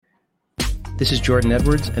This is Jordan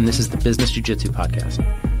Edwards, and this is the Business Jiu-Jitsu Podcast.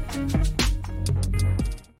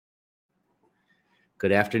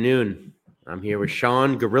 Good afternoon. I'm here with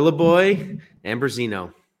Shawn, Gorilla Boy,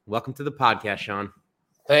 Ambrosino. Welcome to the podcast, Shawn.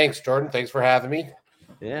 Thanks, Jordan. Thanks for having me.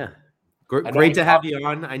 Yeah. Great to have you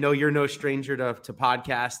on. I know you're no stranger to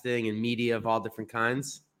podcasting and media of all different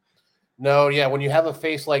kinds. No, yeah. When you have a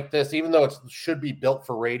face like this, even though it should be built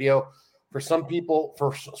for radio, for some people,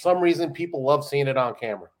 for some reason, people love seeing it on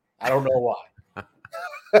camera. I don't know why.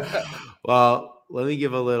 Well, let me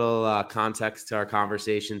give a little context to our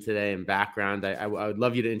conversation today and background. I would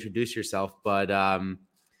love you to introduce yourself, but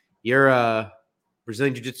you're a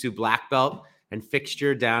Brazilian Jiu-Jitsu black belt and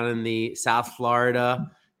fixture down in the South Florida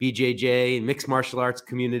BJJ mixed martial arts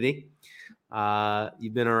community.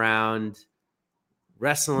 You've been around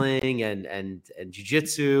wrestling and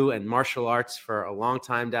jiu-jitsu and martial arts for a long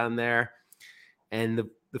time down there. And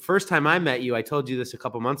the first time I met you, I told you this a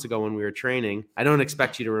couple months ago when we were training. I don't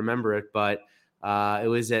expect you to remember it, but it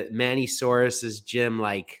was at Manny Soros's gym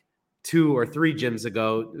like 2 or 3 gyms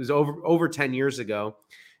ago. It was over 10 years ago.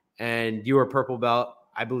 And you were a purple belt.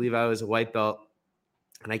 I believe I was a white belt.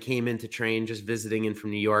 And I came in to train, just visiting in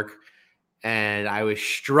from New York. And I was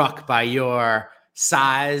struck by your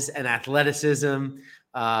size and athleticism.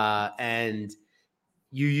 And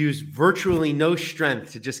you use virtually no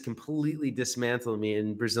strength to just completely dismantle me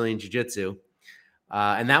in Brazilian Jiu-Jitsu.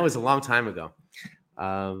 And that was a long time ago.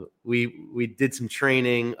 We did some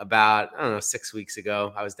training about, 6 weeks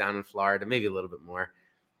ago. I was down in Florida, maybe a little bit more.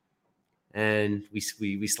 And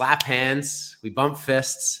we slap hands, we bump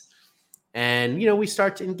fists, and, we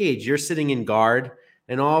start to engage. You're sitting in guard,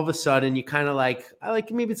 and all of a sudden you kind of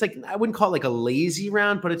maybe it's like, I wouldn't call it like a lazy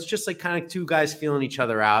round, but it's just like kind of two guys feeling each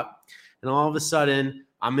other out. And all of a sudden,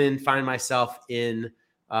 find myself in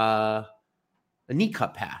a knee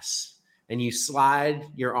cut pass. And you slide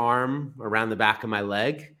your arm around the back of my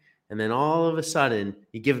leg. And then all of a sudden,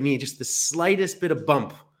 you give me just the slightest bit of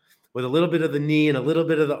bump with a little bit of the knee and a little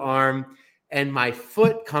bit of the arm. And my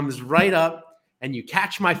foot comes right up, and you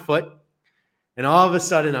catch my foot. And all of a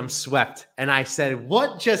sudden, I'm swept. And I said,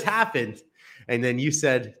 "What just happened?" And then you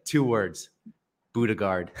said 2 words: Buddha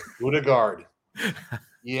guard. Buddha guard.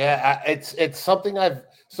 Yeah, it's something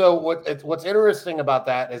what's interesting about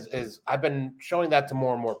that is I've been showing that to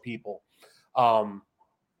more and more people. I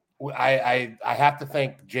have to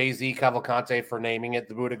thank Jay-Z Cavalcante for naming it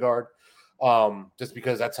the Buddha guard. Just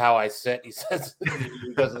because that's how I sit. He says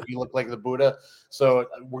you look like the Buddha. So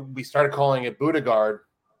we started calling it Buddha guard.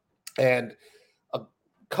 And a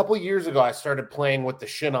couple of years ago, I started playing with the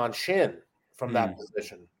shin on shin from that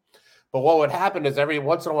position. But what would happen is every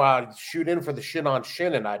once in a while I'd shoot in for the shin on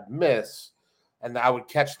shin and I'd miss, and I would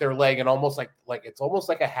catch their leg, and almost like it's almost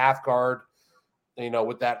like a half guard,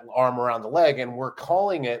 with that arm around the leg. And we're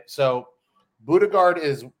calling it, so Buddha guard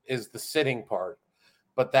is the sitting part,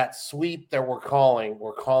 but that sweep that we're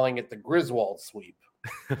calling it the Griswold sweep.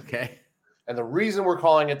 Okay. And the reason we're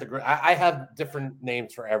calling it I have different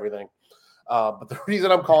names for everything, but the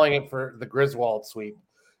reason I'm calling it for the Griswold sweep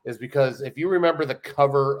is because if you remember the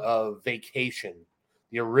cover of Vacation,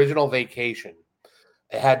 the original Vacation,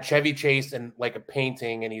 it had Chevy Chase in like a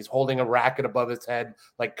painting, and he's holding a racket above his head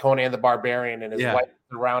like Conan the Barbarian, and his wife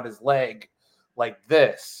around his leg like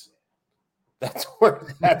this. That's where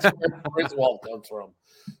Griswold comes from.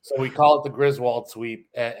 So we call it the Griswold sweep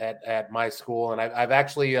at my school. And I've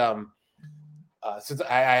actually, since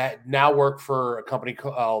I now work for a company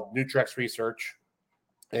called Nutrex Research,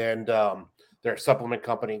 and they're a supplement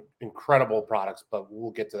company, incredible products, but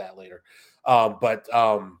we'll get to that later. I'm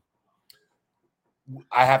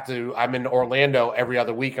in Orlando every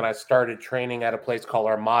other week, and I started training at a place called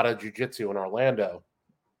Armada Jiu-Jitsu in Orlando.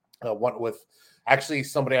 With actually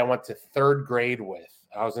somebody I went to 3rd grade with.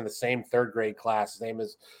 I was in the same 3rd grade class. His name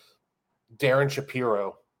is Darren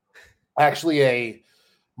Shapiro, actually a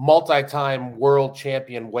multi-time world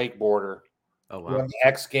champion wakeboarder. Oh, wow. Won the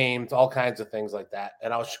X Games, all kinds of things like that.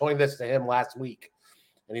 And I was showing this to him last week,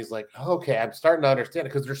 and he's like, "Okay, I'm starting to understand it,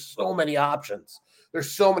 because there's so many options. There's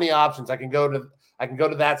so many options. I can go to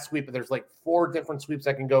that sweep, but there's like 4 different sweeps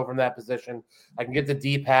I can go from that position. I can get to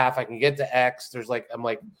deep half. I can get to X.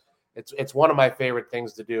 It's one of my favorite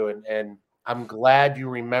things to do. And I'm glad you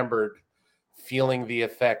remembered feeling the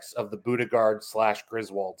effects of the Buddha guard /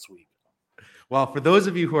 Griswold sweep. Well, for those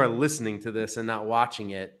of you who are listening to this and not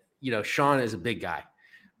watching it, Shawn is a big guy.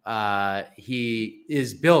 He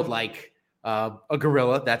is built like a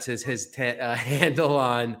gorilla. That's his handle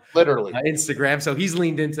on literally Instagram. So he's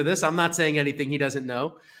leaned into this. I'm not saying anything he doesn't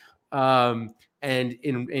know. And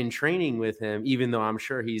in training with him, even though I'm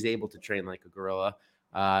sure he's able to train like a gorilla,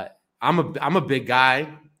 I'm a big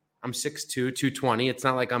guy. I'm 6'2", 220. It's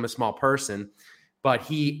not like I'm a small person, but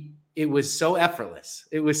it was so effortless.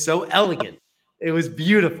 It was so elegant. It was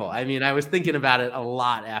beautiful. I mean, I was thinking about it a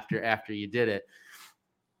lot after you did it.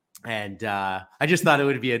 And I just thought it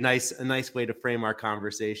would be a nice way to frame our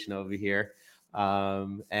conversation over here,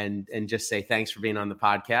 and just say thanks for being on the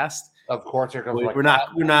podcast. Of course, here comes we don't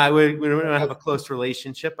have a close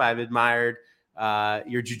relationship. I've admired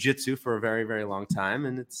your jiu-jitsu for a very, very long time,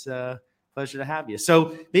 and it's a pleasure to have you.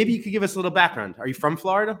 So maybe you could give us a little background. Are you from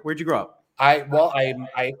Florida? Where'd you grow up?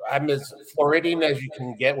 I'm as Floridian as you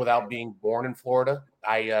can get without being born in Florida.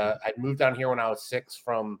 I moved down here when I was 6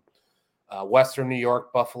 from Western New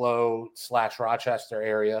York, Buffalo / Rochester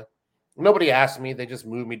area. Nobody asked me; they just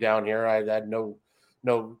moved me down here. I had no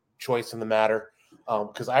choice in the matter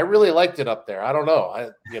because I really liked it up there. I don't know,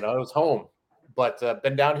 it was home, but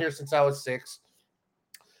been down here since I was 6.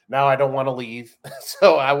 Now I don't want to leave,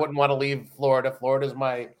 so I wouldn't want to leave Florida.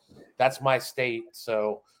 That's my state.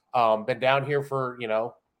 So been down here for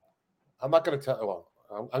I'm not going to tell. Well,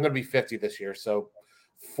 I'm going to be 50 this year, so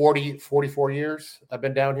 44 years I've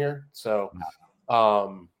been down here. So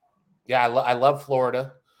I love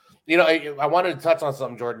Florida. I wanted to touch on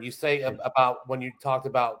something, Jordan. You say about when you talked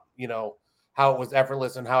about how it was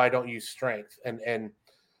effortless and how I don't use strength, and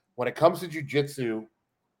when it comes to jiu-jitsu,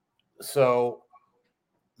 so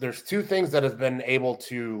there's 2 things that have been able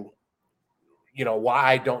to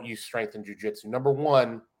why I don't use strength in jiu-jitsu. Number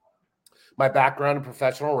 1, my background in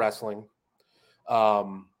professional wrestling.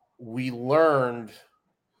 We learned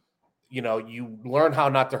you learn how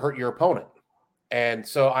not to hurt your opponent. And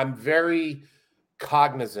so I'm very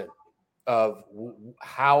cognizant of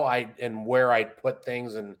how and where I put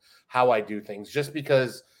things and how I do things, just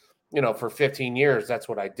because, for 15 years, that's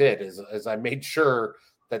what I did is I made sure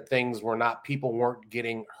that people weren't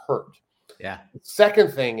getting hurt. Yeah. The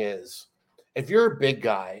second thing is, if you're a big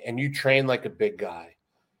guy and you train like a big guy,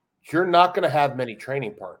 you're not going to have many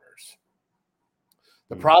training partners.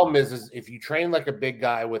 The problem is if you train like a big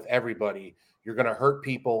guy with everybody, you're going to hurt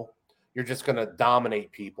people. You're just going to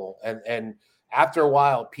dominate people. And after a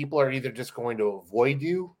while, people are either just going to avoid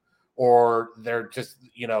you, or they're just,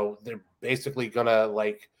 they're basically going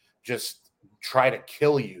to just try to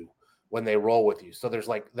kill you when they roll with you. So there's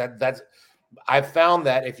I've found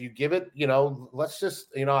that if you give it, let's just,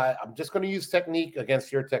 I'm just going to use technique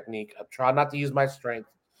against your technique. I'm trying not to use my strength.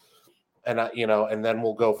 And and then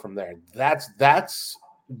we'll go from there. That's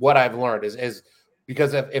what I've learned is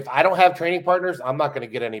because if I don't have training partners, I'm not going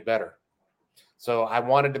to get any better. So I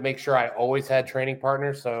wanted to make sure I always had training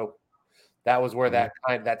partners. So that was where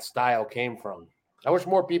that style came from. I wish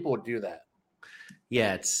more people would do that.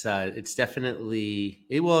 Yeah, it's definitely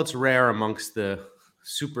it's rare amongst the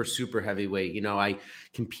super, super heavyweight. I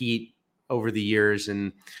compete over the years,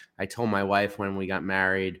 and I told my wife when we got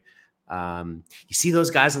married, you see those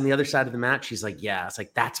guys on the other side of the mat? She's like, yeah. It's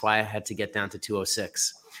like, that's why I had to get down to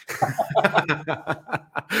 206.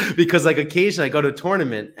 Because occasionally I go to a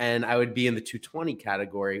tournament and I would be in the 220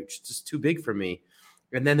 category, which is just too big for me.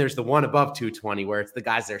 And then there's the one above 220 where it's the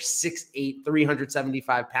guys that are 6'8",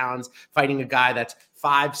 375 pounds fighting a guy that's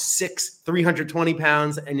 5'6", 320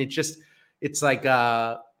 pounds. And it's like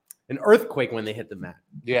an earthquake when they hit the mat.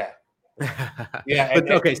 Yeah. Yeah.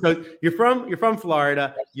 Okay. So you're from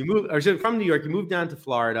Florida. From New York. You moved down to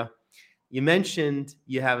Florida. You mentioned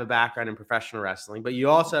you have a background in professional wrestling, but you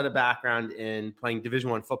also had a background in playing Division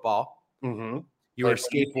I football. Mm-hmm. You were a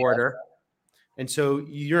skateboarder, and so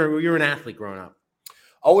you're an athlete growing up.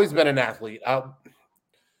 Always been an athlete. When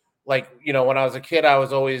I was a kid, I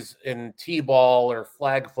was always in t-ball or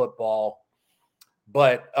flag football,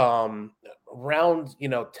 but around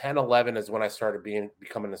 10, 11 is when I started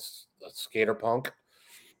becoming a skater punk.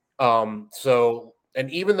 And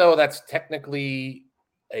even though that's technically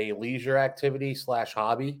a leisure activity /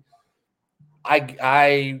 hobby,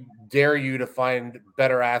 I dare you to find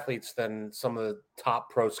better athletes than some of the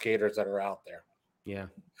top pro skaters that are out there. Yeah.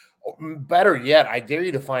 Better yet, I dare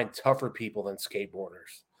you to find tougher people than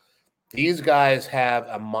skateboarders. These guys have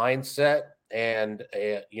a mindset and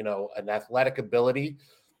an athletic ability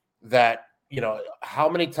that, how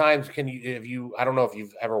many times can you, I don't know if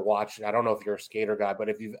you've ever watched, I don't know if you're a skater guy, but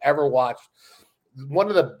if you've ever watched, one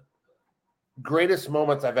of the greatest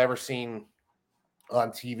moments I've ever seen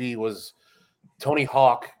on TV was Tony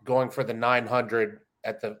Hawk going for the 900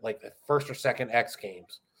 at the first or second X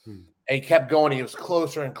Games. And he kept going. He was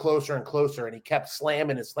closer and closer and closer, and he kept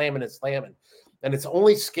slamming and slamming and slamming. And it's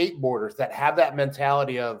only skateboarders that have that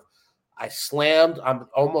mentality of, I slammed,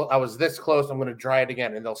 I was this close, I'm going to try it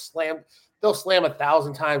again. And they'll slam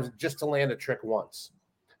 1,000 times just to land a trick once.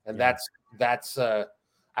 And that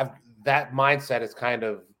mindset is kind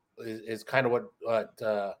of is kind of what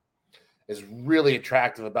is really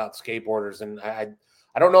attractive about skateboarders. And I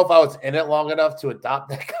don't know if I was in it long enough to adopt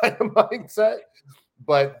that kind of mindset,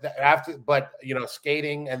 but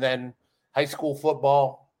skating and then high school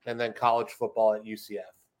football and then college football at UCF.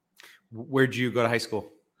 Where'd you go to high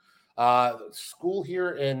school? School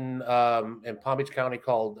here in Palm Beach County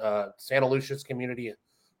called Santa Lucia's Community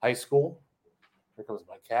High School. There goes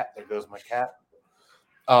my cat. There goes my cat.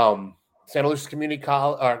 Santa Lucia's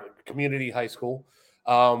Community High School.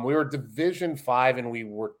 We were Division 5 and we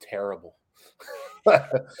were terrible.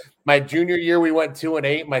 My junior year we went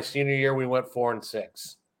 2-8. My senior year we went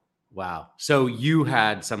 4-6. Wow. So you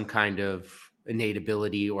had some kind of innate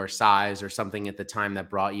ability or size or something at the time that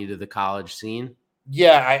brought you to the college scene?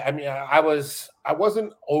 Yeah, I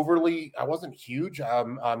wasn't huge.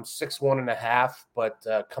 I'm 6'1.5", but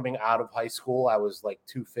coming out of high school, I was like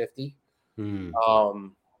 250.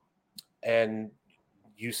 And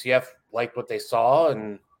UCF liked what they saw,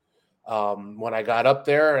 and when I got up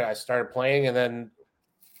there, I started playing, and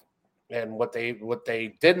what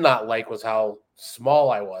they did not like was how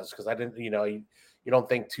small I was, because I didn't, you don't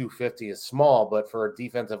think 250 is small, but for a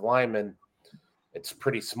defensive lineman, it's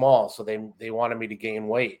pretty small. So they wanted me to gain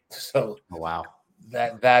weight. So wow,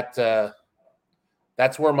 that's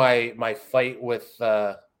where my fight with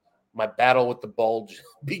my battle with the bulge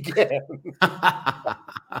began.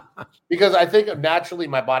 Because I think naturally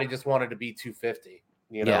my body just wanted to be 250.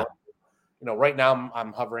 Yeah. Right now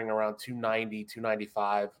I'm hovering around 290,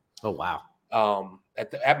 295. Oh wow.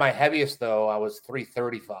 At my heaviest though, I was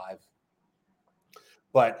 335.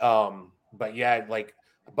 But yeah,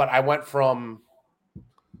 but I went from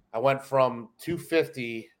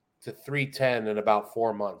 250 to 310 in about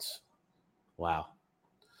 4 months. Wow.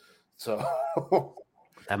 So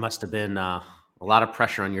that must have been a lot of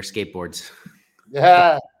pressure on your skateboards.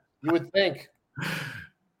 Yeah, you would think.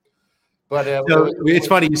 But it's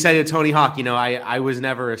funny you said it, Tony Hawk. I was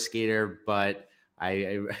never a skater, but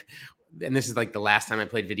and this is like the last time I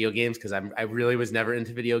played video games, because I really was never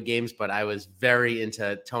into video games, but I was very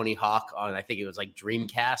into Tony Hawk on, I think it was like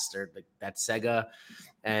Dreamcast or that Sega,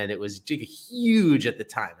 and it was huge at the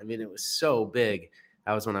time. I mean, it was so big.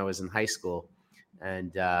 That was when I was in high school,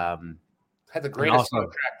 and had the greatest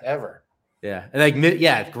soundtrack ever. Yeah, and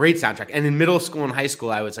great soundtrack. And in middle school and high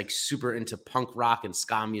school, I was like super into punk rock and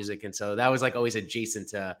ska music, and so that was like always adjacent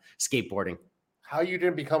to skateboarding. How you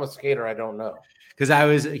didn't become a skater, I don't know. Because I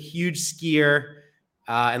was a huge skier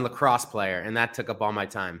and lacrosse player, and that took up all my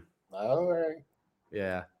time. All right.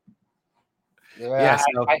 Yeah.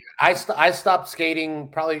 So I stopped skating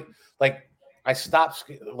probably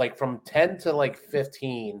from 10 to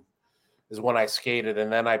 15 is when I skated,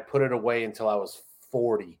 and then I put it away until I was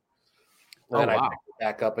 40. And then I picked it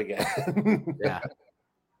back up again.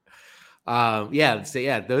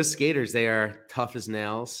 Yeah. Those skaters, they are tough as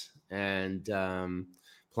nails, and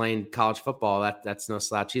playing college football, that's no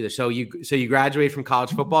slouch either. So you graduate from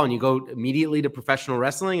college football and you go immediately to professional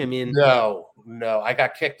wrestling? I mean, no, I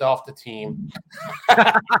got kicked off the team.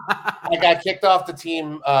 I got kicked off the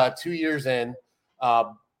team 2 years in.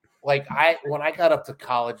 When I got up to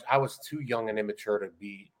college, I was too young and immature to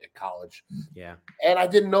be at college. Yeah. And I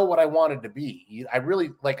didn't know what I wanted to be. I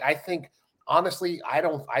really I think honestly,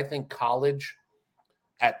 I think college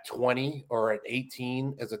at 20 or at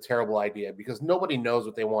 18 is a terrible idea, because nobody knows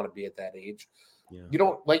what they want to be at that age. Yeah. You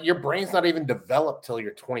don't your brain's not even developed till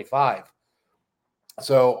you're 25.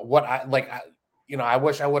 So what I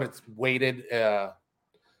wish I would have waited.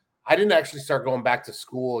 I didn't actually start going back to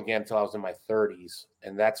school again until I was in my 30s.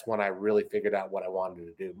 And that's when I really figured out what I wanted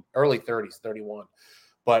to do. Early 30s, 31.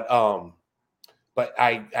 But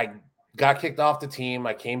I got kicked off the team.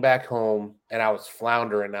 I came back home and I was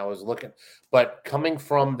floundering. I was looking, but coming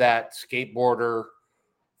from that skateboarder,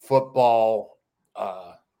 football,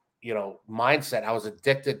 mindset, I was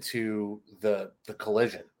addicted to the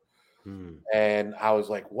collision. And I was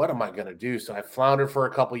like, what am I going to do? So I floundered for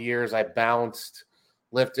a couple of years. I bounced,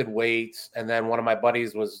 lifted weights. And then one of my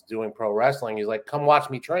buddies was doing pro wrestling. He's like, come watch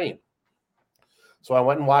me train. So I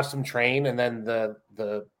went and watched him train. And then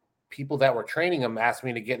the people that were training him asked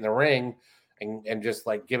me to get in the ring and just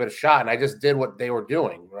give it a shot. And I just did what they were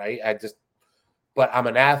doing. Right. But I'm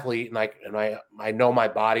an athlete, and I know my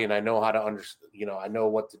body, and I know how to understand, I know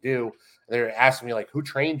what to do. And they're asking me who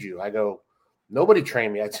trained you? I go, nobody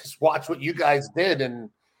trained me. I just watched what you guys did. And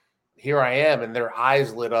here I am. And their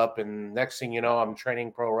eyes lit up. And next thing you know, I'm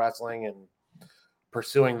training pro wrestling and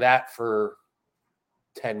pursuing that for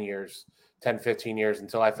 10, 15 years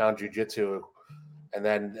until I found jiu-jitsu. And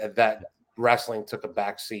then that wrestling took a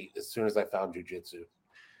back seat as soon as I found jiu-jitsu.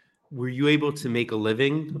 Were you able to make a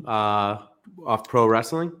living off pro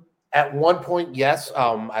wrestling? At one point, yes.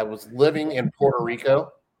 I was living in Puerto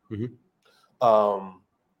Rico. Mhm.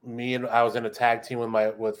 I was in a tag team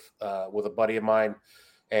with a buddy of mine,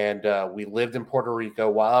 and we lived in Puerto Rico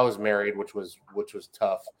while I was married, which was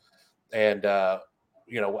tough. And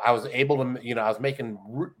I was able to, I was making,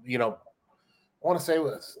 I want to say it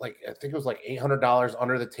was like, I think it was like $800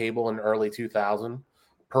 under the table in early 2000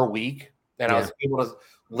 per week. And I Yeah. was able to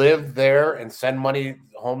live there and send money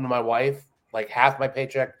home to my wife. Like half my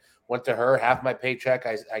paycheck went to her, half my paycheck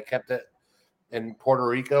I kept it in Puerto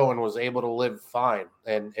Rico and was able to live fine.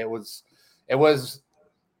 And it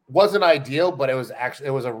wasn't ideal, but it was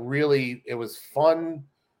fun,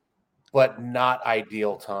 but not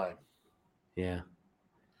ideal time. Yeah.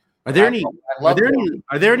 I love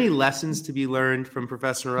Are there any lessons to be learned from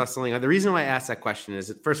professional wrestling? The reason why I asked that question is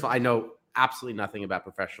that, first of all, I know absolutely nothing about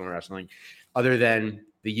professional wrestling other than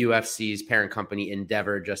the UFC's parent company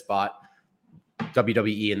Endeavor just bought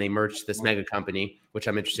WWE and they merged this mega company, which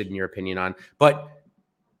I'm interested in your opinion on. But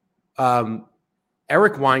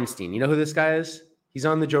Eric Weinstein, you know who this guy is? He's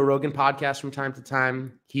on the Joe Rogan podcast from time to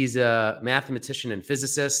time. He's a mathematician and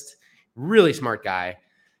physicist, really smart guy.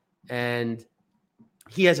 And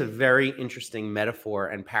he has a very interesting metaphor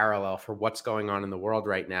and parallel for what's going on in the world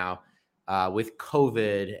right now with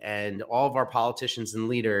COVID and all of our politicians and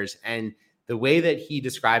leaders. And the way that he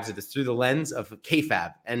describes it is through the lens of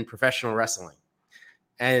kayfabe and professional wrestling.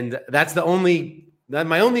 And that's my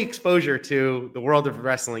only exposure to the world of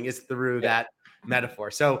wrestling is through that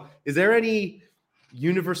metaphor. So is there any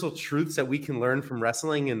universal truths that we can learn from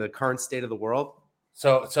wrestling in the current state of the world?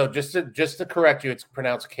 So just to correct you, it's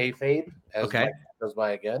pronounced kayfabe, as Okay. Mike goes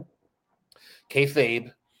by again.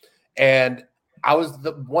 Kayfabe. And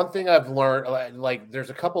the one thing I've learned, like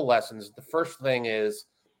there's a couple lessons. The first thing is,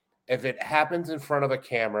 if it happens in front of a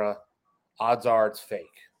camera, odds are it's fake.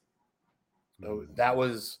 So that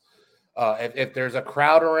was, if there's a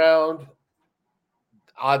crowd around,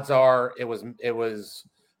 odds are it was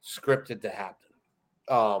scripted to happen.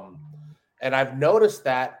 And I've noticed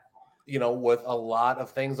that, with a lot of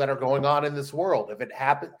things that are going on in this world. If it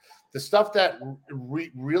happens, the stuff that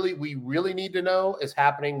we really need to know is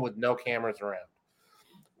happening with no cameras around.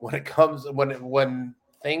 When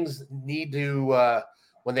things need to,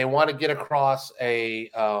 when they want to get across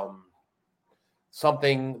a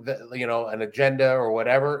something that, an agenda or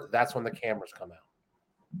whatever, that's when the cameras come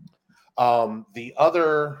out. The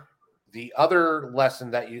other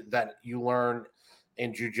lesson that you learn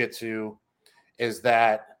in jiu-jitsu is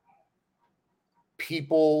that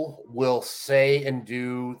people will say and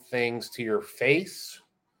do things to your face.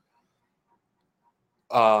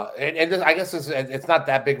 And I guess it's not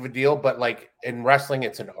that big of a deal, but like in wrestling,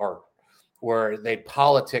 it's an art where they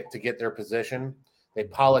politic to get their position. They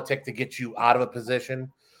politic to get you out of a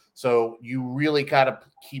position. So you really got to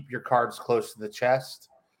keep your cards close to the chest,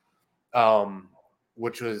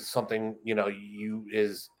 which was something,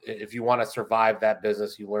 if you want to survive that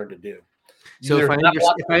business, you learn to do. So if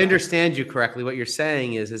I understand you correctly, what you're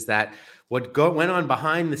saying is that what went on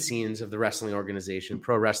behind the scenes of the wrestling organization,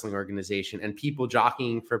 pro wrestling organization, and people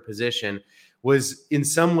jockeying for position was in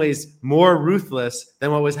some ways more ruthless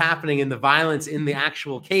than what was happening in the violence in the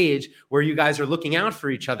actual cage, where you guys are looking out for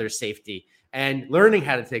each other's safety and learning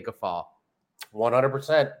how to take a fall.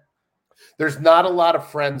 100%. There's not a lot of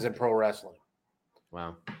friends in pro wrestling.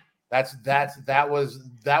 Wow. That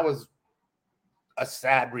was a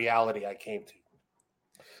sad reality I came to.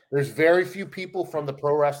 There's very few people from the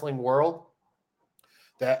pro wrestling world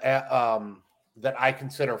that I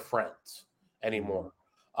consider friends anymore.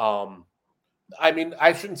 I mean,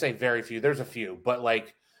 I shouldn't say very few. There's a few, but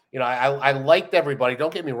like, I liked everybody.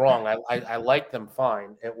 Don't get me wrong. I liked them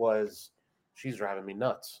fine. It was, she's driving me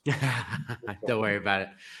nuts. Don't worry about it.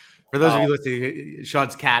 For those of you listening,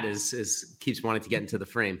 Shawn's cat keeps wanting to get into the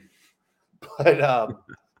frame. But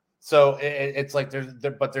so it's like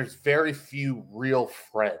there's very few real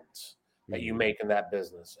friends that you make in that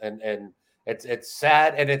business, and it's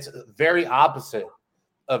sad, and it's very opposite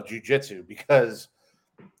of jiu-jitsu, because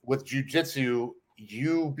with jiu-jitsu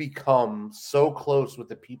you become so close with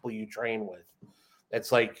the people you train with.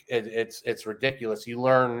 It's like it's ridiculous. You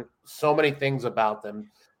learn so many things about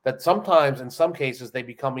them that sometimes, in some cases, they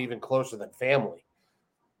become even closer than family.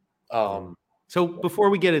 So before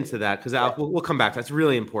we get into that, because we'll come back, that's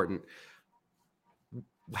really important.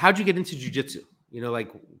 How'd you get into jiu-jitsu? Like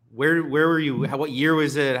where were you? What year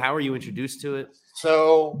was it? How were you introduced to it?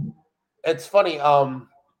 So it's funny. I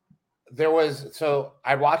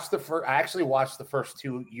actually watched the first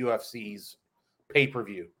two UFCs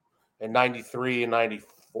pay-per-view in 93 and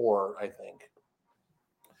 94, I think.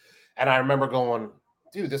 And I remember going,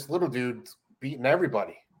 dude, this little dude's beating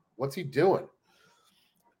everybody. what's he doing?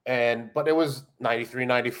 But it was 93,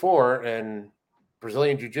 94, and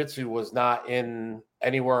Brazilian Jiu-Jitsu was not in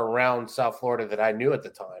anywhere around South Florida that I knew at the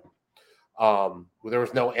time. There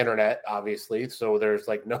was no internet, obviously, so there's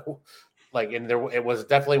like no, like, and it was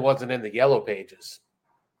definitely wasn't in the yellow pages.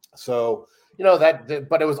 So,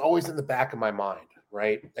 but it was always in the back of my mind,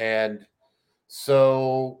 right? And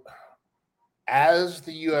so as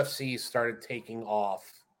the UFC started taking off,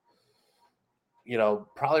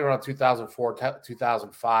 probably around 2004,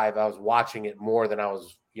 2005, I was watching it more than I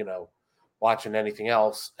was, watching anything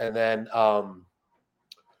else. And then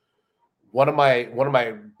one of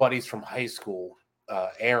my buddies from high school,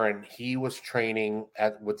 Aaron, he was training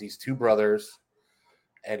with these two brothers,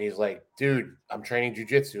 and he's like, "Dude, I'm training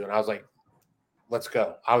jiu-jitsu." And I was like, "Let's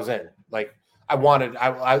go." I was in. Like,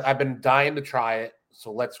 I've been dying to try it,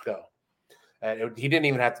 so let's go. And he didn't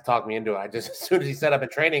even have to talk me into it. As soon as he said I've been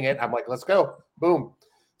training it, I'm like, let's go. Boom.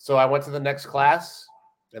 So I went to the next class,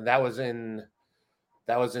 and that was in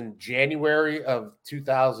January of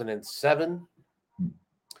 2007.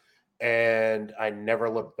 And I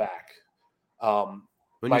never looked back.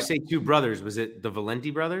 When you say two brothers, was it the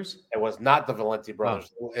Valenti brothers? It was not the Valenti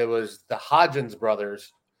brothers. Oh. It was the Hodgins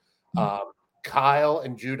brothers, Kyle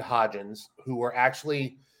and Jude Hodgins, who were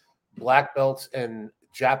actually black belts in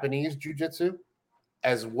Japanese jiu-jitsu,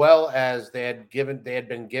 as well as they had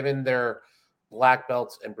been given their black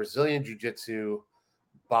belts in Brazilian jiu-jitsu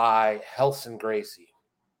by Helson Gracie,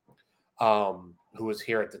 who was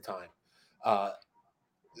here at the time.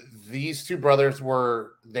 These two brothers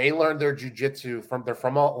they learned their jiu-jitsu they're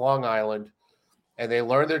from Long Island, and they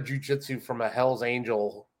learned their jiu-jitsu from a Hell's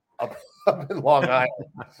Angel up in Long Island,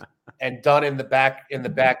 and done in the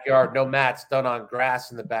backyard. No mats, done on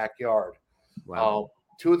grass in the backyard. Wow.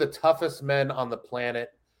 Two of the toughest men on the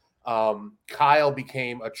planet. Kyle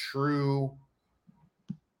became a true,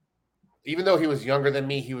 even though he was younger than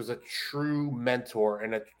me, he was a true mentor,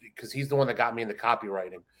 and because he's the one that got me into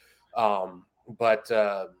copywriting. But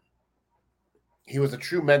he was a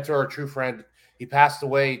true mentor, a true friend. He passed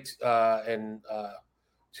away 2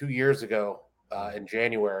 years ago in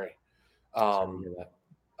January.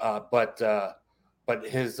 But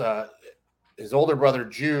his older brother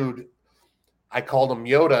Jude, I called him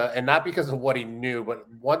Yoda, and not because of what he knew, but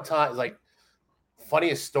one time, like,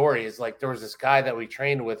 funniest story is, like, there was this guy that we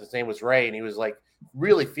trained with. His name was Ray, and he was like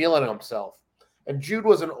really feeling himself. And Jude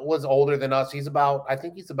was older than us.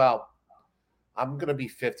 I'm going to be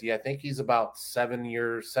 50. I think he's about 7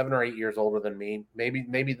 or 8 years older than me. Maybe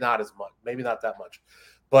not as much, maybe not that much.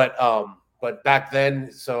 But back then,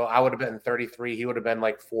 so I would have been 33. He would have been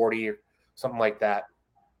like 40 or something like that.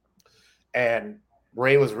 And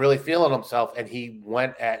Ray was really feeling himself, and he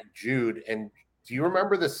went at Jude. And do you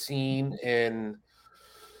remember the scene in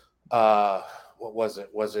what was it?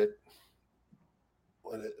 Was it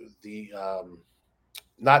the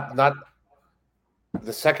not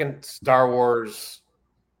the second Star Wars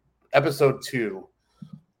episode 2,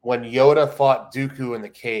 when Yoda fought Dooku in the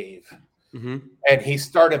cave, and he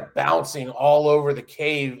started bouncing all over the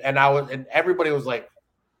cave, and everybody was like,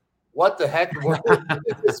 "What the heck? Where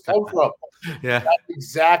did this come from?" Yeah, that's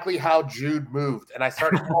exactly how Jude moved, and I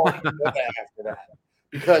started calling him Yoda after that,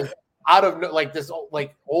 because out of this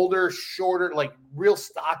older, shorter, like real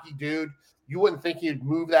stocky dude, you wouldn't think he'd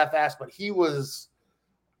move that fast, but he was.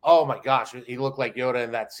 Oh my gosh, he looked like Yoda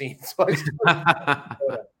in that scene. So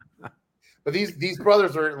but these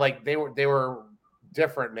brothers were like, they were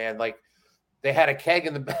different, man. Like, they had a keg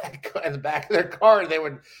in the back of their car, and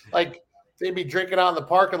they'd be drinking out in the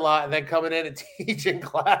parking lot and then coming in and teaching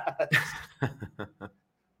class.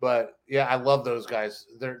 But yeah, I love those guys.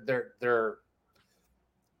 But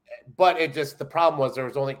the problem was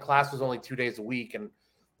class was only 2 days a week, and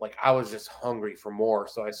like I was just hungry for more,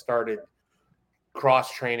 so I started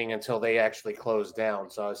cross training until they actually closed down.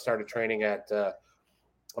 So I started training at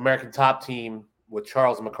American Top Team with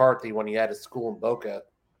Charles McCarthy when he had his school in Boca,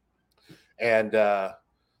 and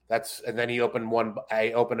then he opened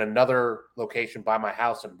I opened another location by my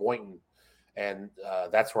house in Boynton, and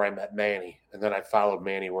that's where I met Manny, and then I followed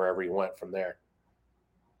Manny wherever he went from there.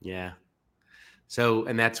 Yeah. So,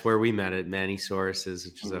 and that's where we met at Manny Sources,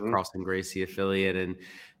 which is a Carlson Gracie affiliate, and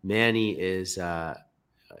Manny is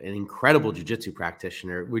an incredible jiu-jitsu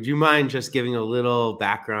practitioner. Would you mind just giving a little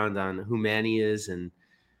background on who Manny is and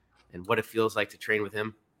what it feels like to train with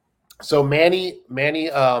him? So Manny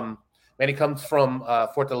comes from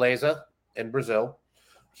Fortaleza in Brazil.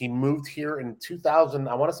 He moved here in 2000,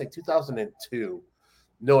 I want to say 2002,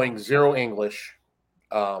 knowing zero English.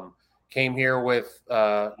 Came here with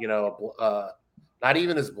not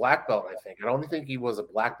even his black belt, I think. I don't think he was a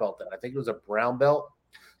black belt then. I think he was a brown belt.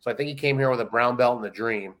 So I think he came here with a brown belt and a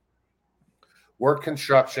dream. Worked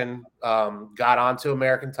construction, got onto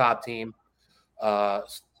American Top Team.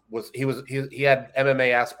 He had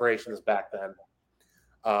MMA aspirations back then.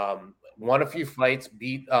 Won a few fights,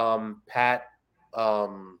 beat Pat.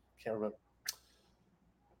 Can't remember.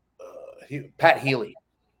 Pat Healy,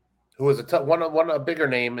 who was a bigger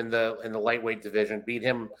name in the lightweight division, beat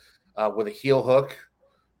him with a heel hook.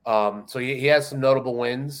 So he has some notable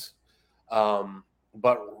wins.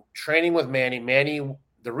 But training with Manny,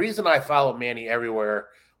 the reason I followed Manny everywhere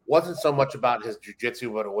wasn't so much about his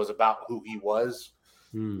jiu-jitsu, but it was about who he was.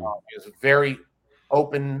 He was a very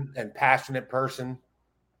open and passionate person.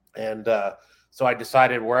 And so I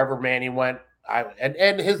decided wherever Manny went,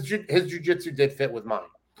 and his jiu-jitsu did fit with mine.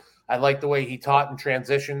 I like the way he taught in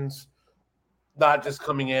transitions, not just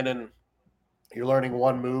coming in and you're learning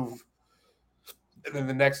one move, and then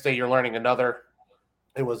the next day you're learning another.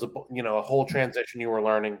 It was a whole transition you were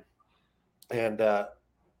learning, and I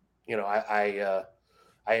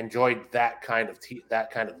enjoyed that kind of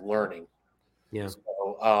learning. Yeah.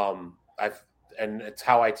 So and it's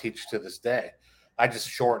how I teach to this day. I just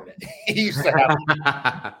shorten it. He used to have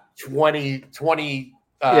 20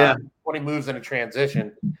 moves in a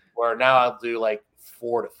transition, where now I'll do like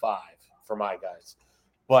 4 to 5 for my guys.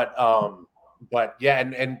 But yeah,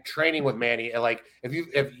 and training with Manny, like if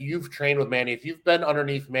you've trained with Manny, if you've been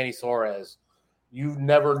underneath Manny Suarez, you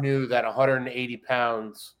never knew that 180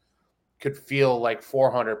 pounds could feel like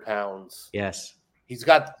 400 pounds. Yes. He's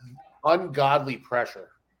got ungodly pressure.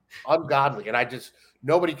 Ungodly. And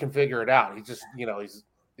nobody can figure it out. He's just,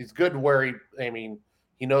 he's good where he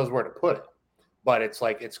knows where to put it. But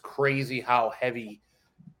it's crazy how heavy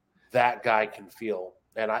that guy can feel.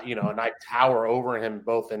 And I tower over him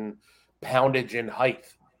both in poundage and height,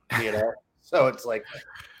 So it's like,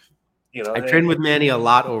 I've trained with Manny a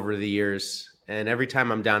lot over the years. And every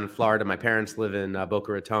time I'm down in Florida, my parents live in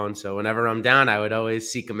Boca Raton. So whenever I'm down, I would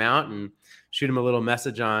always seek him out and shoot him a little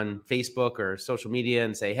message on Facebook or social media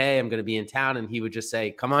and say, hey, I'm going to be in town. And he would just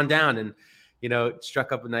say, come on down. And,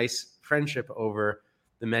 struck up a nice friendship over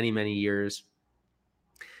the many, many years.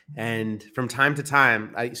 And from time to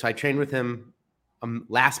time, I trained with him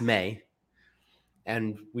last May,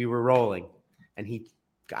 and we were rolling. And he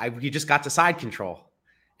just got to side control.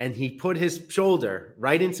 And he put his shoulder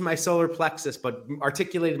right into my solar plexus, but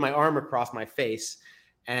articulated my arm across my face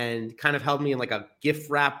and kind of held me in like a gift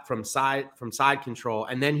wrap from side control.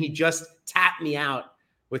 And then he just tapped me out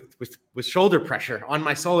with shoulder pressure on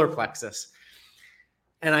my solar plexus.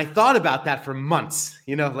 And I thought about that for months,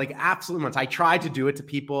 like absolute months. I tried to do it to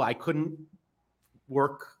people. I couldn't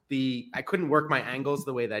work my angles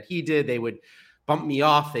the way that he did. They would bump me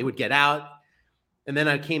off. They would get out. And then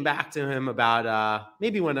I came back to him about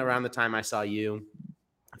maybe around the time I saw you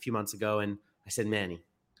a few months ago. And I said, Manny,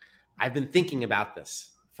 I've been thinking about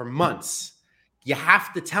this for months. You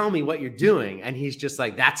have to tell me what you're doing. And he's just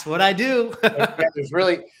like, that's what I do. There's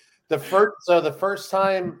really the first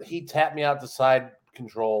time he tapped me out to side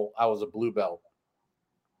control, I was a blue belt.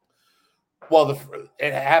 Well,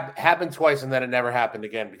 it happened twice, and then it never happened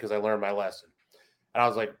again because I learned my lesson. And I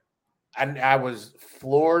was like, and I was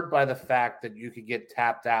floored by the fact that you could get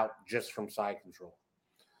tapped out just from side control.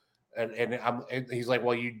 And he's like,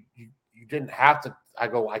 well, you didn't have to. I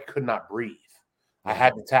go, I could not breathe. I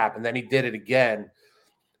had to tap. And then he did it again.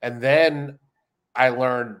 And then I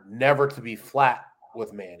learned never to be flat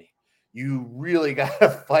with Manny. You really got to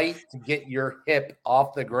fight to get your hip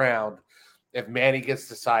off the ground if Manny gets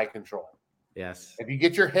to side control. Yes. If you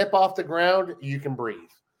get your hip off the ground, you can breathe.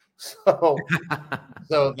 So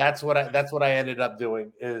that's what I ended up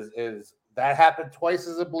doing is that happened twice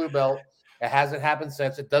as a blue belt. It hasn't happened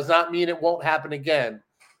since. It does not mean it won't happen again,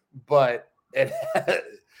 but it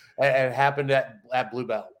happened at blue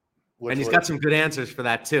belt. And he's got some good answers for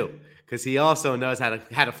that too, because he also knows how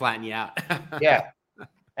to flatten you out. Yeah.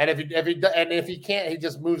 And if he can't, he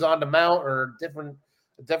just moves on to mount or a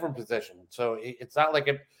different position. So it's not like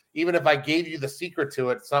even if I gave you the secret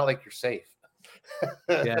to it, it's not like you're safe.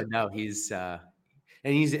 Yeah, no, he's a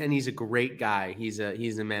great guy. He's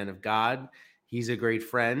a man of God. He's a great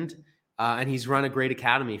friend, and he's run a great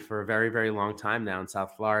academy for a very, very long time now in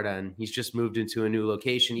South Florida. And he's just moved into a new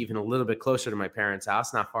location, even a little bit closer to my parents'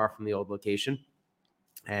 house, not far from the old location.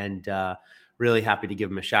 And really happy to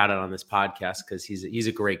give him a shout out on this podcast because he's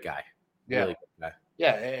a great guy. Yeah, really good guy.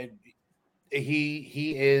 Yeah,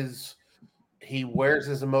 he wears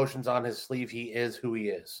his emotions on his sleeve. He is who he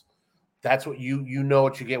is. That's what you know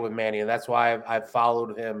what you get with Manny, and that's why I've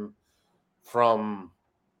followed him from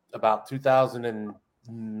about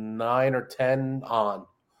 2009 or 10 on.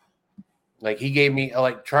 Like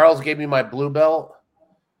Charles gave me my blue belt,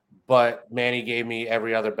 but Manny gave me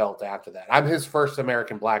every other belt after that. I'm his first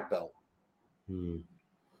American black belt.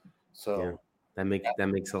 So that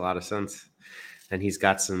makes a lot of sense. And he's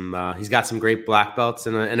got some great black belts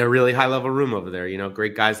and a really high level room over there. You know,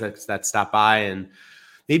 great guys that stop by. And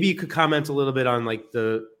maybe you could comment a little bit on like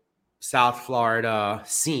the South Florida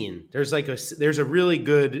scene. There's a really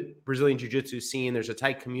good Brazilian Jiu-Jitsu scene. There's a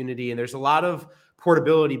tight community, and there's a lot of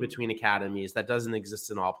portability between academies that doesn't exist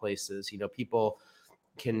in all places. You know, people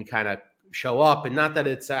can kind of show up, and not that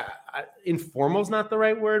it's informal is not the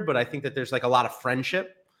right word, but I think that there's like a lot of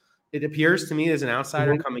friendship. It appears to me as an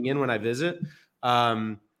outsider coming in when I visit.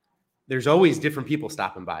 There's always different people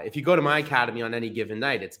stopping by. If you go to my academy on any given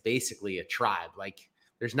night, it's basically a tribe. Like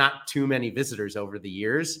there's not too many visitors over the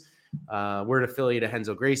years. We're an affiliate of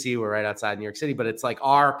Renzo Gracie. We're right outside New York City, but it's like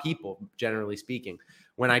our people, generally speaking.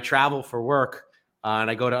 When I travel for work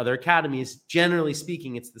and I go to other academies, generally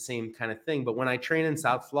speaking, it's the same kind of thing. But when I train in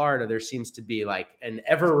South Florida, there seems to be like an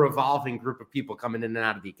ever revolving group of people coming in and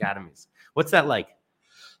out of the academies. What's that like?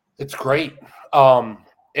 It's great.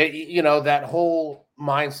 That whole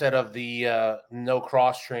mindset of the no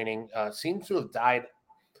cross training seems to have died.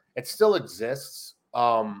 It still exists.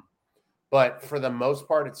 But for the most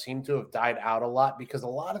part, it seemed to have died out a lot because a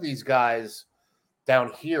lot of these guys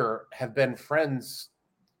down here have been friends,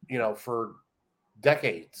 for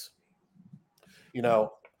decades. A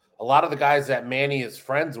lot of the guys that Manny is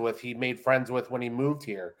friends with, he made friends with when he moved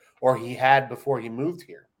here, or he had before he moved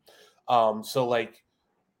here.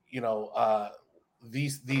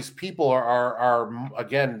 These people are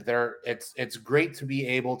again, it's great to be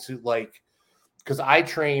able to because I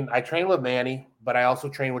train with Manny, but I also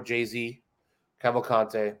train with Jay-Z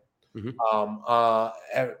Cavalcante.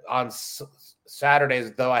 On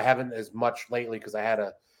Saturdays, though I haven't as much lately because I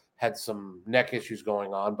had some neck issues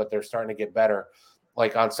going on, but they're starting to get better.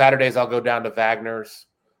 Like on Saturdays, I'll go down to Wagner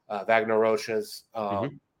Rocha's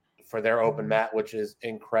for their open mat, which is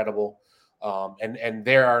incredible. And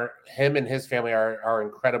him and his family are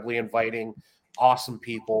incredibly inviting, awesome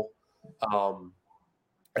people.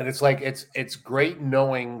 And it's like, it's great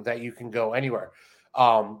knowing that you can go anywhere.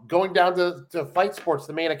 Going down to Fight Sports,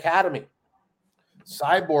 the main academy,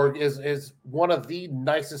 Cyborg is one of the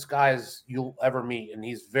nicest guys you'll ever meet. And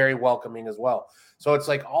he's very welcoming as well. So it's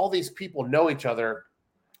like all these people know each other.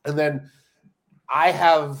 And then I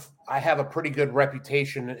have a pretty good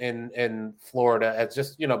reputation in Florida as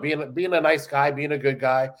just, being a nice guy, being a good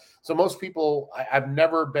guy. So most people, I've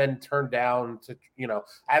never been turned down to,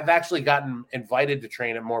 I've actually gotten invited to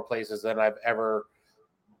train at more places than I've ever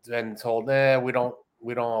been told, we don't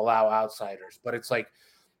allow outsiders. But it's like,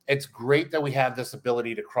 it's great that we have this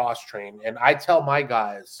ability to cross train. And I tell my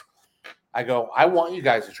guys, I go, I want you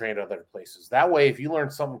guys to train at other places. That way, if you learn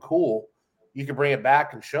something cool, you can bring it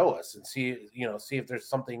back and show us and see if there's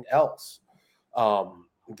something else.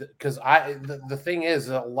 Because the thing is,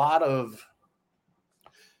 there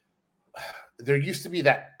used to be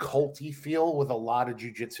that culty feel with a lot of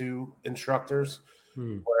jiu-jitsu instructors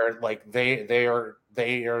where like they are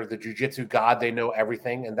the jiu-jitsu god, they know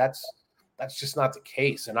everything. And that's just not the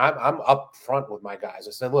case. And I'm up front with my guys.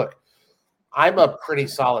 I said, look, I'm a pretty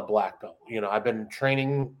solid black belt. I've been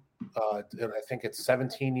training, I think it's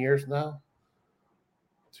 17 years now.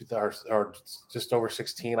 Or just over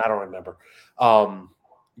 16. I don't remember.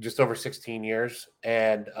 Just over 16 years.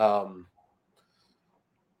 And, I've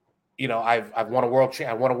won a world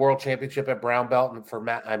championship at brown belt and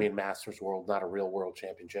Masters World, not a real world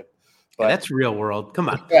championship. But that's real world. Come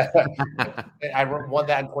on. I won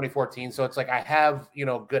that in 2014. So it's like, I have,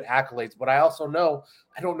 good accolades, but I also know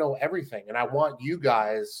I don't know everything. And I want you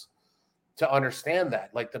guys to understand that.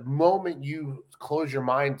 Like the moment you close your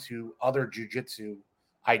mind to other jiu-jitsu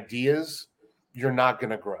ideas, you're not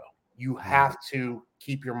going to grow. You have to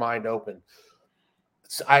keep your mind open.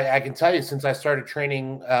 So I can tell you, since I started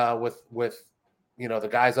training with the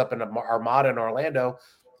guys up in Armada in Orlando,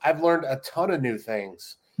 I've learned a ton of new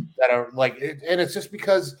things that are like, and it's just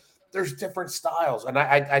because there's different styles. And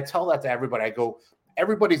I tell that to everybody. I go,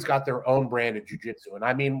 everybody's got their own brand of jiu-jitsu. And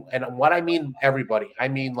what I mean everybody, I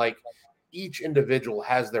mean like each individual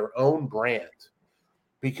has their own brand,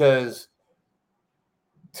 because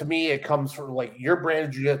to me, it comes from like your brand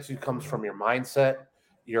of jiu-jitsu comes from your mindset,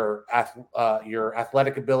 your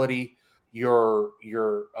athletic ability, your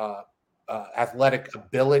athletic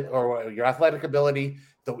ability,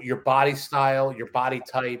 your body style, your body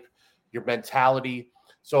type, your mentality.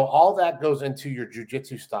 So all that goes into your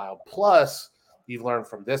jiu-jitsu style. Plus, you've learned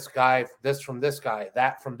from this guy, this from this guy,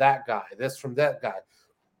 that from that guy, this from that guy.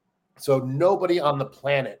 So nobody on the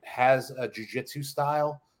planet has a jiu-jitsu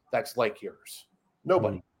style that's like yours.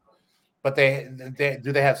 Nobody. But they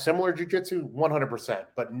do they have similar jiu-jitsu? 100%.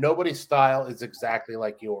 But nobody's style is exactly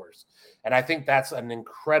like yours. And I think that's an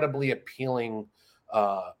incredibly appealing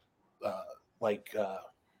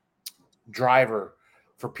driver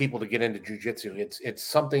for people to get into jiu-jitsu. It's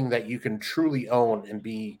something that you can truly own and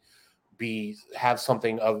have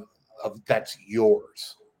something of that's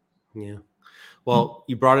yours. Yeah. Well,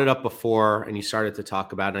 you brought it up before and you started to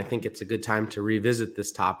talk about it. And I think it's a good time to revisit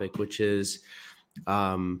this topic, which is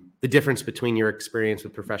the difference between your experience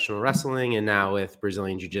with professional wrestling and now with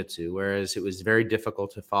Brazilian Jiu-Jitsu, whereas it was very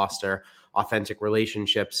difficult to foster authentic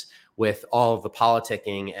relationships with all of the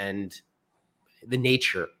politicking and the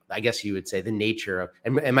nature, I guess you would say, the nature of,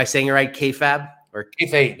 am I saying it right? Kayfabe or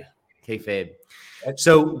Kayfabe. Kayfabe.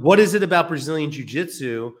 So what is it about Brazilian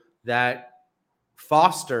Jiu-Jitsu that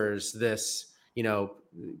fosters this,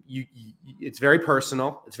 it's very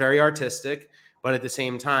personal, it's very artistic, but at the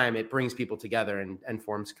same time, it brings people together and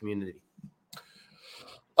forms community?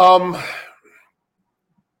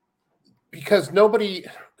 Because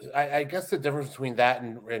I guess the difference between that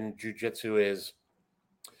and jiu-jitsu is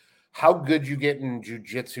how good you get in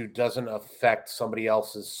jiu-jitsu doesn't affect somebody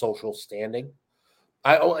else's social standing.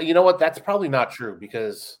 You know what? That's probably not true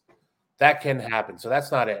because that can happen. So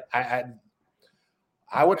that's not it.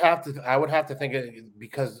 I would have to think it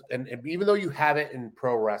because and even though you have it in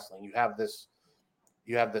pro wrestling, you have this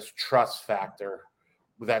trust factor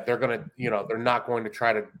that they're not going to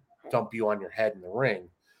try to dump you on your head in the ring.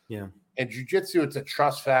 Yeah. In jiu-jitsu, it's a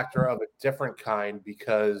trust factor of a different kind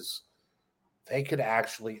because they could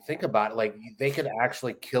actually think about it. Like they could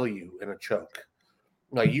actually kill you in a choke.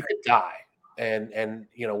 Like you could die. And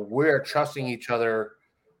we're trusting each other.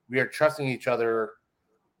 We are trusting each other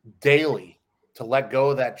daily to let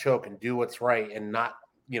go of that choke and do what's right and not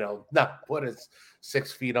put us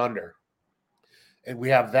 6 feet under. And we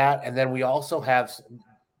have that. And then we also have,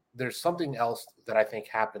 there's something else that I think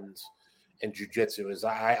happens in jiu-jitsu is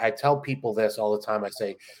I tell people this all the time. I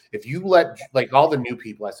say, if you let, like all the new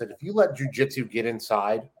people, I said, if you let jiu-jitsu get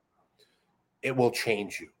inside, it will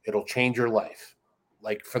change you. It'll change your life,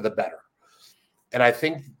 like for the better. And I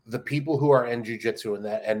think the people who are in jiu-jitsu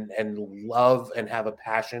and love and have a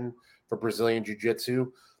passion for Brazilian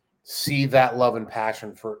jiu-jitsu see that love and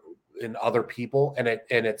passion in other people. And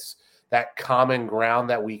it's that common ground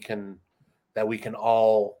that we can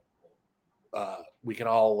all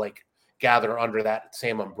like gather under that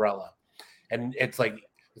same umbrella. And it's like,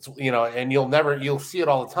 and you'll see it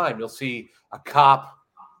all the time. You'll see a cop,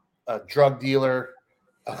 a drug dealer,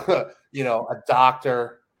 a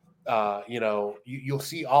doctor, you'll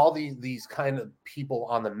see all these kind of people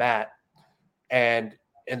on the mat, and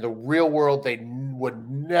in the real world, they would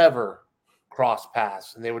never cross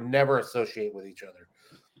paths and they would never associate with each other.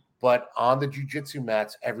 But on the jiu-jitsu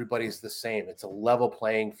mats, everybody's the same. It's a level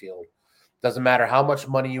playing field. Doesn't matter how much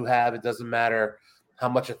money you have. It doesn't matter how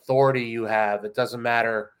much authority you have. It doesn't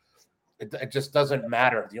matter. It just doesn't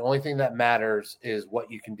matter. The only thing that matters is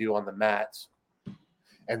what you can do on the mats.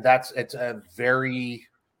 And it's a very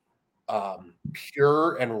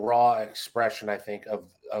pure and raw expression, I think,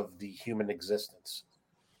 of the human existence.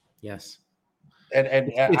 Yes. And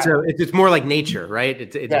it's more like nature, right?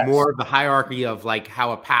 It's yes. more of the hierarchy of like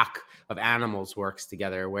how a pack of animals works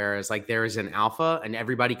together, whereas like there is an alpha and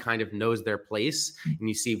everybody kind of knows their place, and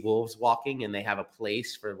you see wolves walking and they have a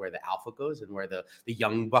place for where the alpha goes and where the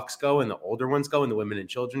young bucks go and the older ones go and the women and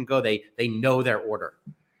children go. They know their order.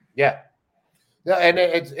 Yeah. And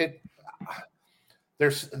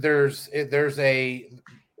there's a,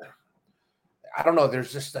 I don't know,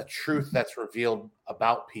 there's just a truth that's revealed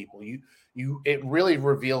about people. It really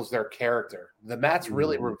reveals their character. The mats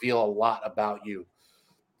really reveal a lot about you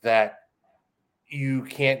that you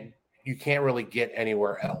can't really get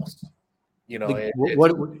anywhere else.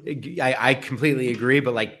 I completely agree,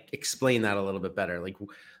 but like explain that a little bit better. Like,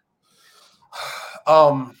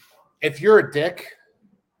 if you're a dick,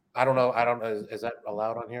 I don't know. Is that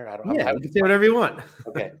allowed on here? You can say whatever you want.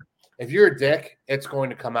 Okay. If you're a dick, it's going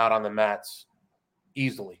to come out on the mats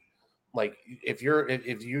easily. Like if you're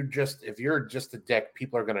just a dick,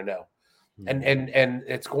 people are going to know, and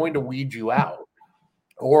it's going to weed you out,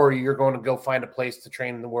 or you're going to go find a place to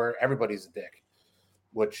train where everybody's a dick,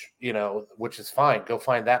 which is fine. Go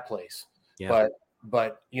find that place. Yeah.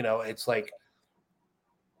 But it's like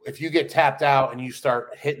if you get tapped out and you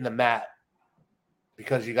start hitting the mat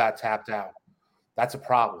because you got tapped out, that's a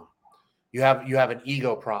problem. You have an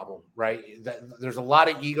ego problem, right? There's a lot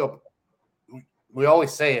of ego. We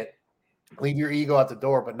always say it, leave your ego at the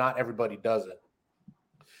door, but not everybody does it.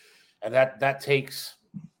 And that takes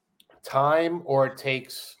time, or it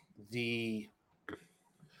takes the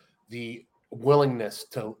willingness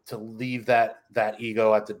to leave that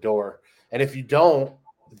ego at the door. And if you don't,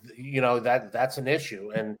 that's an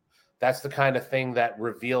issue. And that's the kind of thing that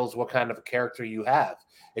reveals what kind of a character you have.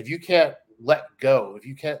 If you can't let go, if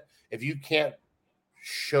you can't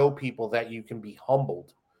show people that you can be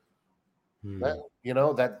humbled,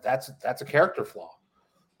 that's a character flaw.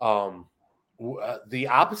 The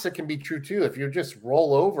opposite can be true too. If you just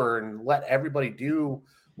roll over and let everybody do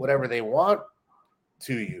whatever they want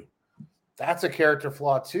to you, that's a character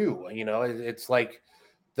flaw too. It's like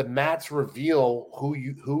the mats reveal who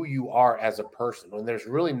you are as a person. And there's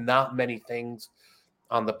really not many things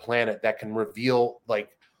on the planet that can reveal like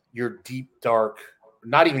your deep, dark,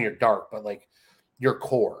 not even your dark, but like your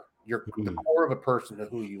core, the core of a person of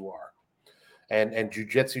who you are. And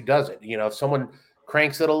jiu-jitsu does it. If someone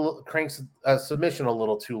cranks a submission a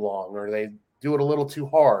little too long, or they do it a little too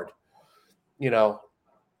hard, that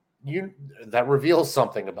reveals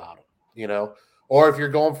something about them, Or if you're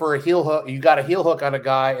going for a heel hook, you got a heel hook on a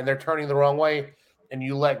guy and they're turning the wrong way and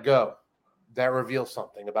you let go, that reveals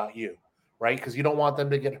something about you, right? Because you don't want them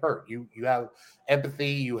to get hurt. You have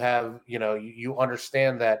empathy, you have, you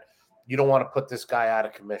understand that you don't want to put this guy out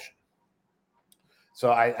of commission.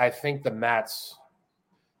 So I think the mats,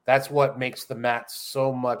 that's what makes the mats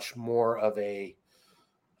so much more of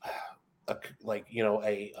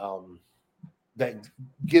that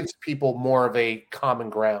gives people more of a common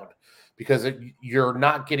ground, because you're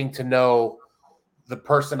not getting to know the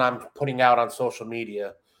person I'm putting out on social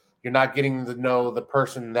media. You're not getting to know the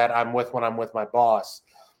person that I'm with when I'm with my boss.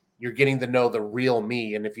 You're getting to know the real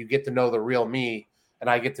me. And if you get to know the real me and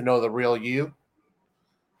I get to know the real you,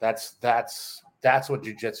 that's what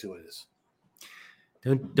jiu-jitsu is.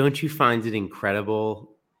 Don't you find it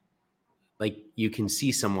incredible? Like, you can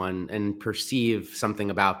see someone and perceive something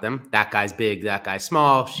about them. That guy's big, that guy's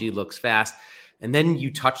small, she looks fast. And then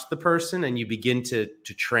you touch the person and you begin to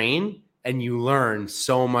train, and you learn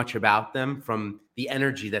so much about them from the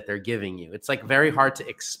energy that they're giving you. It's like very hard to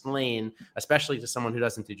explain, especially to someone who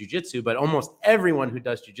doesn't do jiu-jitsu, but almost everyone who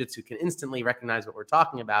does jiu-jitsu can instantly recognize what we're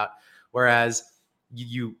talking about. Whereas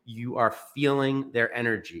you are feeling their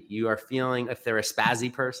energy. You are feeling if they're a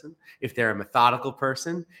spazzy person, if they're a methodical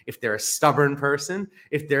person, if they're a stubborn person,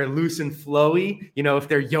 if they're loose and flowy, if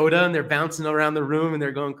they're Yoda and they're bouncing around the room and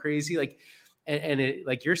they're going crazy. Like, and it,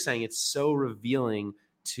 like you're saying, it's so revealing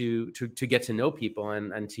to get to know people.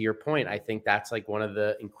 And to your point, I think that's like one of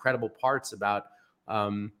the incredible parts about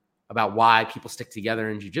why people stick together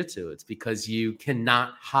in jiu-jitsu. It's because you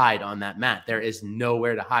cannot hide on that mat. There is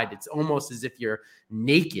nowhere to hide. It's almost as if you're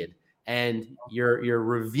naked and you're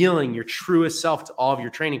revealing your truest self to all of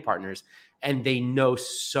your training partners, and they know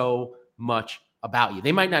so much about you.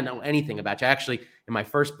 They might not know anything about you. Actually, in my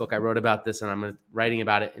first book, I wrote about this, and I'm writing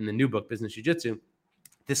about it in the new book, Business Jiu-Jitsu.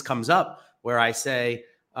 This comes up where I say,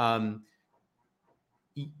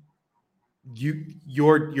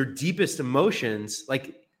 your deepest emotions,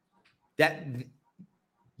 like that,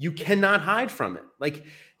 you cannot hide from it. Like,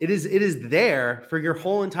 it is there for your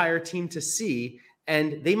whole entire team to see,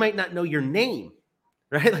 and they might not know your name,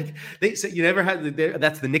 right? Like, so you never had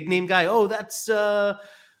that's the nickname guy. Oh, that's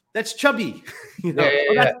Chubby,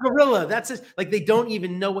 that's Gorilla. That's like, they don't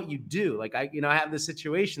even know what you do. Like, I have this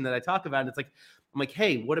situation that I talk about, and it's like, I'm like,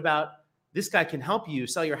 hey, what about this guy can help you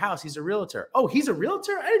sell your house? He's a realtor. Oh, he's a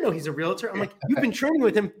realtor? I didn't know he's a realtor. I'm like, you've been training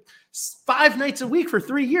with him 5 nights a week for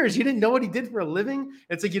 3 years. You didn't know what he did for a living?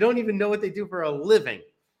 It's like, you don't even know what they do for a living,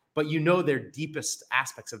 but you know their deepest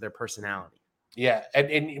aspects of their personality. Yeah.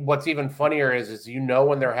 And what's even funnier is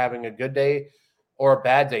when they're having a good day or a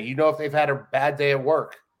bad day. If they've had a bad day at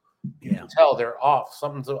work, you can tell they're off.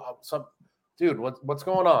 Dude, what's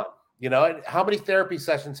going on? How many therapy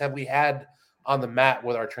sessions have we had on the mat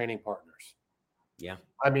with our training partners? Yeah.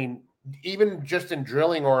 I mean, even just in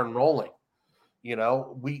drilling or enrolling,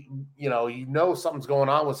 something's going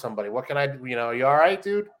on with somebody. What can I do? You all right,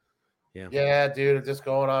 dude? Yeah, dude, it's just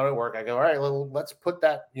going on at work. I go, all right, let's put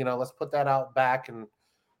that, let's put that out back, and,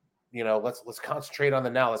 let's concentrate on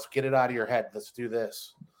the now. Let's get it out of your head. Let's do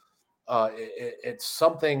this. It's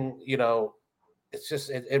something, it's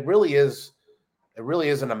just, it really is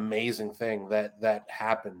an amazing thing that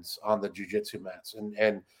happens on the jiu-jitsu mats.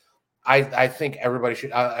 And I think everybody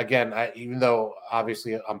should, even though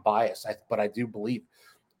obviously I'm biased, but I do believe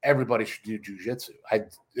everybody should do jiu-jitsu.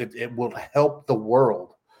 It will help the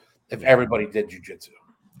world if everybody did jiu-jitsu.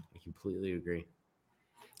 I completely agree.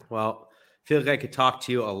 Well, I feel like I could talk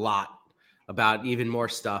to you a lot about even more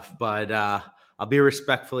stuff, but I'll be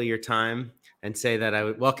respectful of your time and say that I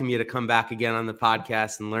would welcome you to come back again on the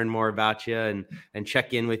podcast and learn more about you and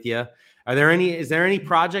check in with you. Is there any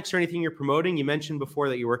projects or anything you're promoting? You mentioned before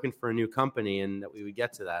that you're working for a new company and that we would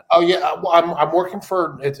get to that. Oh yeah, well, I'm working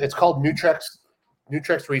for it's called Nutrex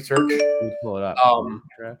Research. Let me pull it up.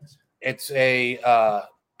 It's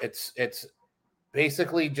it's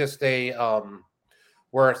basically just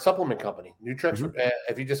we're a supplement company. Nutrex. Mm-hmm.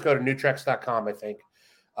 If you just go to Nutrex.com, I think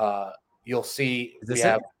you'll see we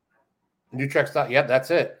have Nutrex. Yeah,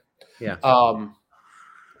 that's it. Yeah.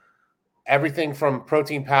 Everything from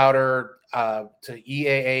protein powder to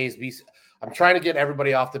EAAs. I'm trying to get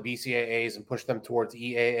everybody off the BCAAs and push them towards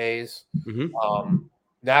EAAs. Mm-hmm.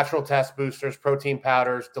 Natural test boosters, protein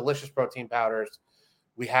powders, delicious protein powders.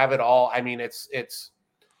 We have it all. I mean, it's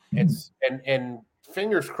and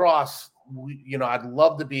fingers crossed. I'd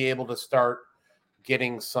love to be able to start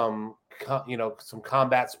getting some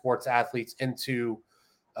combat sports athletes into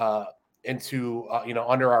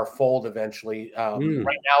under our fold eventually.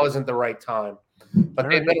 Right now isn't the right time, but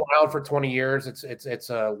they've been around for 20 years. It's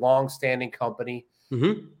a long-standing company.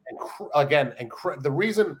 Mm-hmm.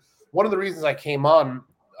 One of the reasons I came on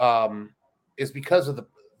is because of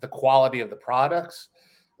the quality of the products.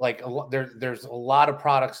 Like there's a lot of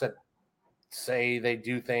products that say they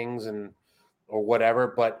do things or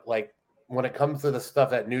whatever, but like when it comes to the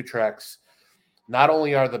stuff at Nutrex, not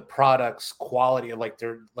only are the products quality,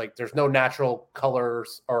 there's no natural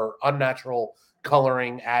colors or unnatural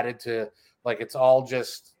coloring added to, like it's all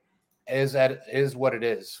just is what it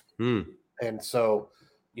is. And so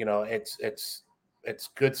it's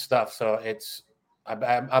good stuff. So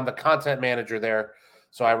I'm the content manager there.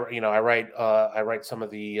 So I write some of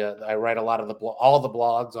the I write a lot of all the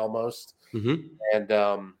blogs almost.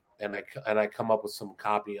 Mm-hmm. And I come up with some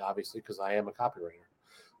copy, obviously, because I am a copywriter.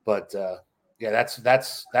 But yeah,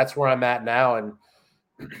 that's where I'm at now. And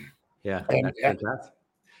yeah, that's fantastic.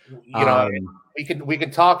 We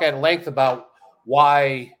can talk at length about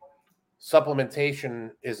why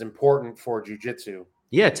supplementation is important for jiu-jitsu.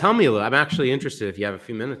 Yeah, tell me a little. I'm actually interested if you have a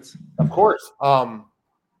few minutes. Of course.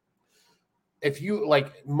 If you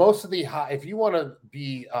if you want to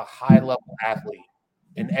be a high level athlete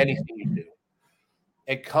in anything you do,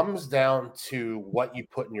 it comes down to what you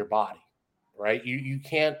put in your body, right? You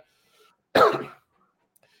can't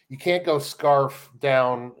you can't go scarf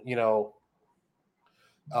down,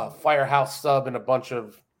 Firehouse sub and a bunch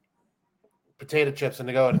of potato chips and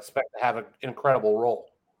to go and expect to have an incredible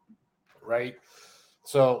roll, right?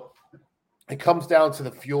 So it comes down to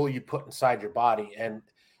the fuel you put inside your body. And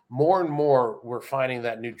more we're finding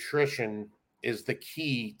that nutrition is the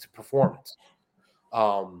key to performance.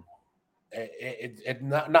 Obviously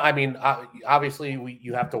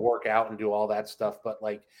you have to work out and do all that stuff, but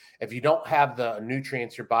like if you don't have the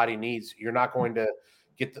nutrients your body needs, you're not going to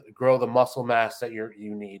grow the muscle mass that you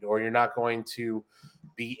need, or you're not going to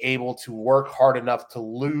be able to work hard enough to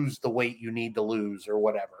lose the weight you need to lose or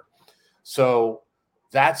whatever. So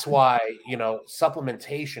that's why,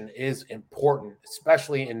 supplementation is important,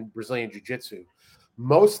 especially in Brazilian Jiu-Jitsu.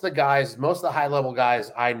 Most of the high-level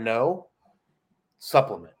guys I know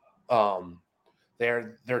supplement.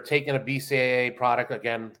 They're taking a BCAA product.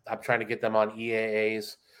 Again, I'm trying to get them on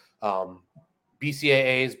EAAs.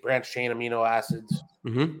 BCAAs, branched chain amino acids.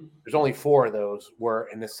 Mm-hmm. There's only 4 of those, where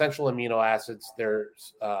in essential amino acids,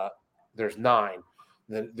 there's 9.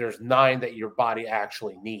 There's 9 that your body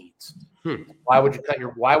actually needs. Why would you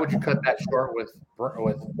cut that short with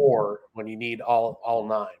 4 when you need all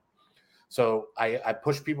 9? So I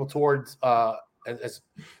push people towards and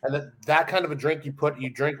that kind of a drink you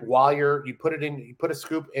drink while you put a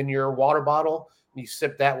scoop in your water bottle and you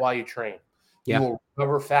sip that while you train. Yeah. You will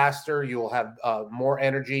recover faster. You will have more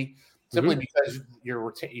energy simply because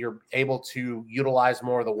you're able to utilize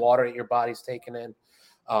more of the water that your body's taking in,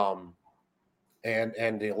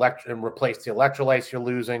 and replace the electrolytes you're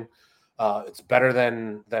losing. It's better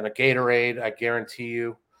than a Gatorade, I guarantee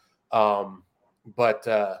you. But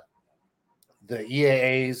the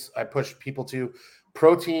EAAs I push people to.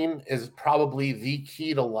 Protein is probably the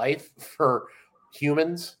key to life for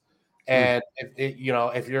humans. And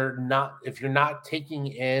if you're not taking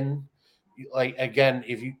in, like, again,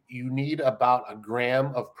 if you need about a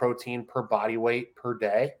gram of protein per body weight per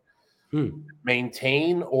day,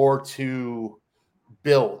 maintain or to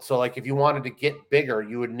build. So like if you wanted to get bigger,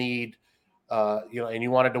 you would need, and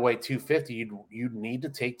you wanted to weigh 250, you'd need to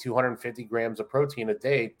take 250 grams of protein a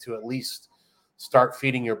day to at least start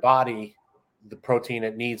feeding your body the protein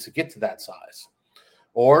it needs to get to that size.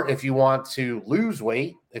 Or if you want to lose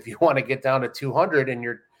weight, if you want to get down to 200 and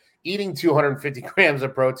you're eating 250 grams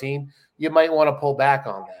of protein, you might want to pull back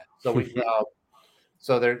on that. So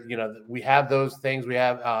we have those things. We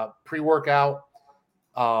have pre-workout.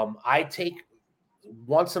 I take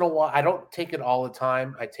once in a while. I don't take it all the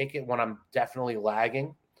time. I take it when I'm definitely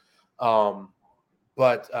lagging. But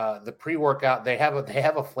the pre-workout, they have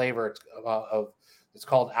a flavor it's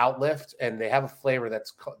called Outlift, and they have a flavor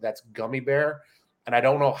that's gummy bear, and I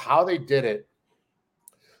don't know how they did it,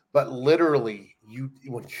 but literally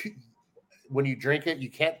when you drink it, you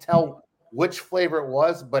can't tell which flavor it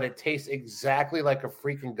was, but it tastes exactly like a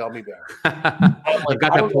freaking gummy bear. I've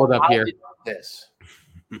got that pulled up here. This,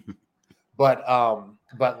 but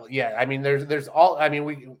yeah, I mean, there's all. I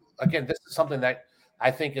mean, this is something that I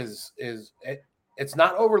think it's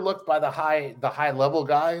not overlooked by the high level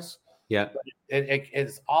guys. Yeah, but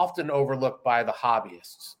it's often overlooked by the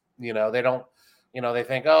hobbyists. They don't. They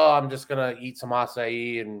think, oh, I'm just gonna eat some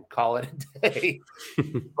acai and call it a day.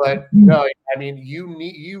 But no, I mean,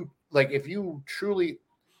 if you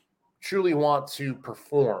truly want to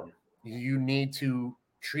perform, you need to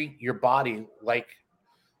treat your body like,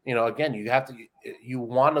 again, you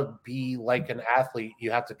want to be like an athlete.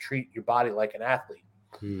 You have to treat your body like an athlete,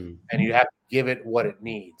 and you have to give it what it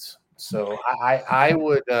needs. So I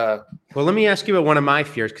would. Well, let me ask you about one of my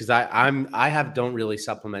fears, because I don't really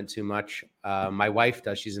supplement too much. My wife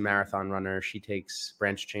does. She's a marathon runner. She takes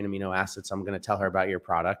branched chain amino acids. So I'm going to tell her about your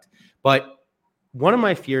product. But one of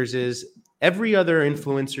my fears is every other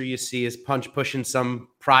influencer you see is pushing some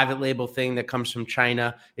private label thing that comes from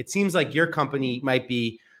China. It seems like your company might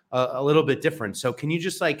be a little bit different. So can you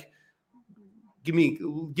just give me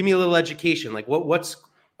a little education? Like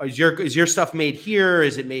is your stuff made here?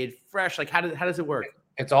 Is it made fresh? Like how does it work?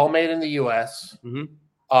 It's all made in the U.S. Mm-hmm.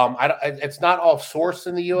 It's not all sourced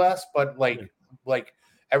in the U.S., but like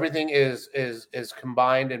everything is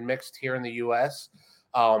combined and mixed here in the U.S.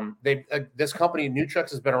 This company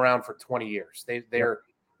Nutrex has been around for 20 years. They're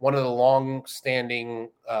one of the long-standing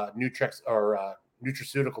Nutrex or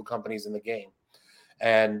nutraceutical companies in the game,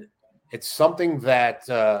 and it's something that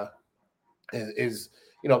is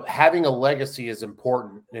having a legacy is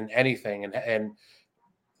important in anything, and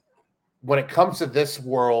when it comes to this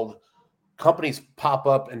world, companies pop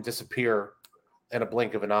up and disappear in a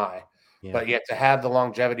blink of an eye. Yeah. But yet to have the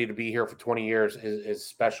longevity to be here for 20 years is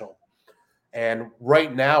special. And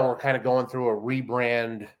right now we're kind of going through a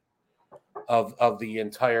rebrand of the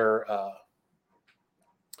entire,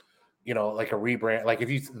 like a rebrand. Like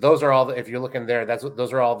if you're looking there,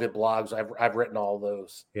 those are all the blogs. I've written all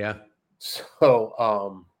those. Yeah.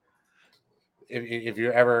 So if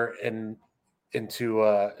you're ever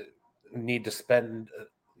into need to spend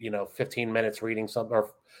 15 minutes reading something,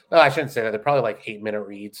 or no, I shouldn't say that. They're probably like 8-minute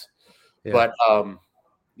reads. Yeah. But if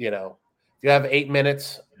you have 8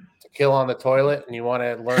 minutes to kill on the toilet and you want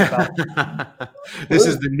to learn about this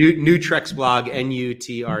is the Nutrex blog,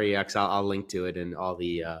 Nutrex. I'll link to it in all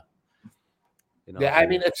the yeah, I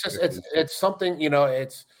mean, it's just it's something,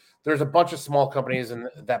 there's a bunch of small companies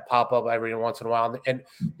that pop up every once in a while. And,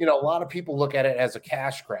 a lot of people look at it as a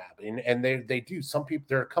cash grab, and they do. Some people,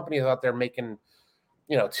 there are companies out there making,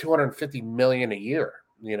 $250 million a year,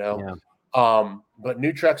 Yeah. But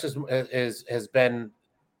Nutrex has been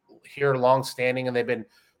here long standing, and they've been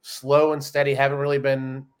slow and steady. Haven't really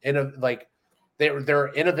been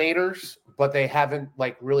they're innovators, but they haven't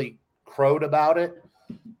really crowed about it.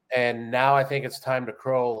 And now I think it's time to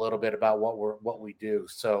crow a little bit about what we do.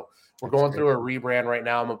 So we're going through a rebrand right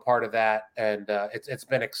now. I'm a part of that, and it's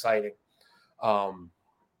been exciting. And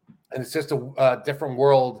it's just a different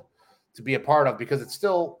world to be a part of, because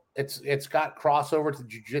it's got crossover to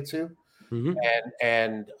jiu-jitsu, mm-hmm.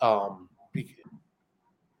 and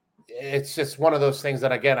it's just one of those things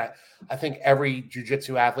that, again, I think every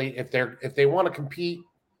jiu-jitsu athlete, if they want to compete,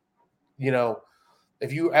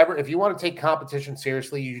 if you want to take competition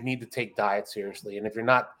seriously, you need to take diet seriously. And if you're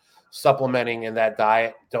not supplementing in that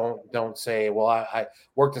diet, don't say, well, I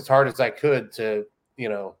worked as hard as I could to,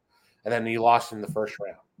 and then you lost in the first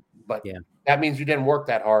round. But that means you didn't work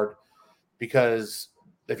that hard, because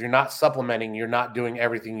if you're not supplementing, you're not doing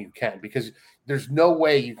everything you can, because there's no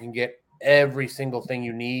way you can get every single thing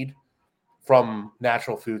you need from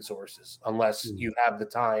natural food sources unless you have the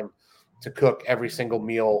time to cook every single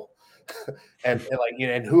meal. and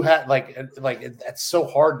who had that's so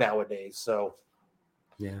hard nowadays. So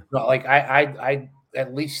I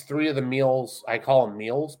at least 3 of the meals, I call them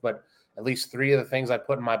meals, but at least 3 of the things I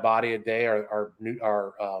put in my body a day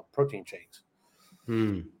are protein shakes.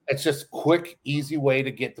 It's just quick, easy way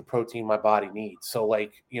to get the protein my body needs. So I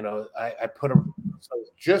put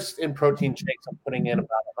just in protein shakes, I'm putting in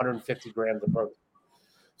about 150 grams of protein.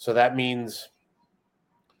 So that means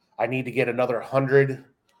I need to get another 100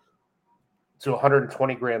 to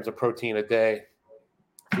 120 grams of protein a day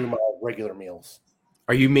through my regular meals.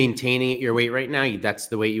 Are you maintaining your weight right now? That's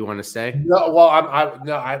the weight you want to stay? No, well, I've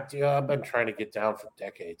been trying to get down for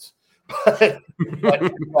decades, but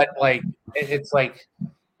like it's like,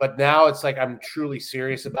 but now it's like I'm truly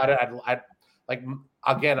serious about it. I like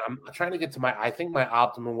again, I'm trying to get to I think my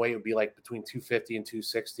optimum weight would be like between 250 and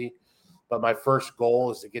 260, but my first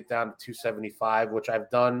goal is to get down to 275, which I've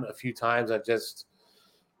done a few times. I just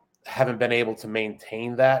haven't been able to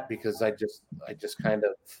maintain that because I just kind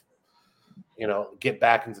of, get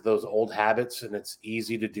back into those old habits, and it's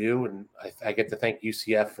easy to do. And I get to thank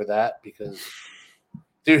UCF for that because,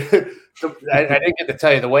 dude, I didn't get to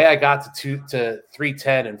tell you the way I got to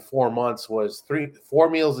 310 in 4 months was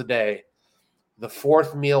 4 meals a day. The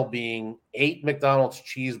fourth meal being 8 McDonald's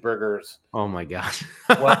cheeseburgers. Oh my gosh.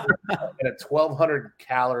 And a 1,200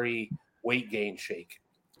 calorie weight gain shake.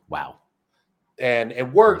 Wow. And it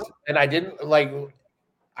worked. And I didn't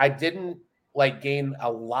gain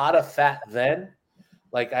a lot of fat then.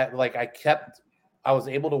 I was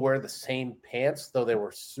able to wear the same pants, though they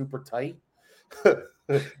were super tight.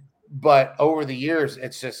 But over the years,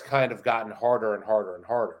 it's just kind of gotten harder and harder and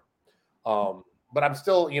harder. But I'm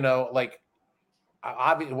still, when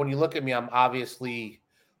you look at me, I've obviously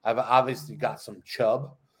got some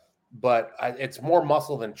chub, but it's more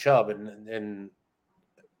muscle than chub. And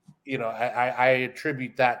I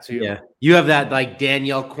attribute that to, you have that like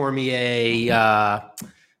Danielle Cormier,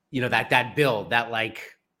 that build that like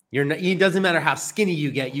it doesn't matter how skinny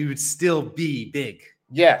you get, you would still be big.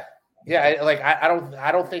 Yeah.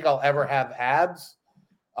 I don't think I'll ever have abs.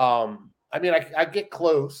 I mean, I get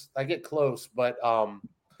close, but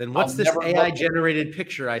then what's this AI generated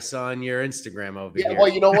picture I saw on your Instagram over here? Yeah, well,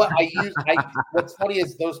 you know what? What's funny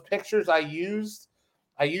is those pictures I used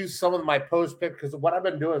some of my post pictures because what I've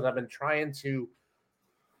been doing is I've been trying to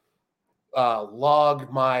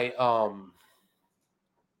log my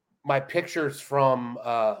my pictures from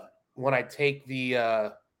when I take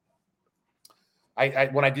the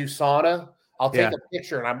when I do sauna. I'll take a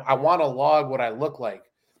picture and I want to log what I look like.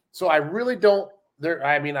 So I really don't.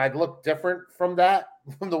 I look different from the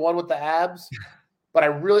one with the abs, but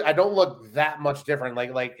I don't look that much different.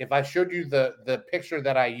 Like if I showed you the picture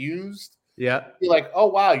that I used, yeah, you're like, oh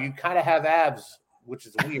wow, you kind of have abs, which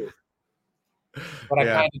is weird. But I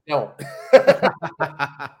kind of don't.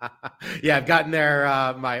 Yeah, I've gotten there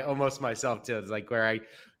almost myself too. It's like where I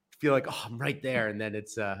feel like, oh, I'm right there, and then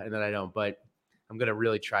it's and then I don't. But I'm gonna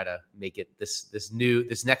really try to make it this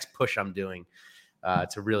next push I'm doing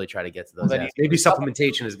to really try to get to those. Maybe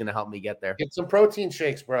supplementation is gonna help me get there. Get some protein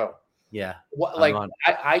shakes, bro. Yeah.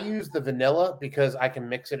 I use the vanilla because I can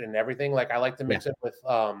mix it in everything. Like I like to mix it with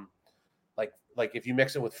like if you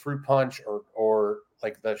mix it with fruit punch or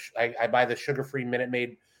like I buy the sugar-free Minute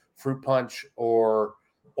Maid fruit punch or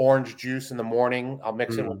orange juice in the morning. I'll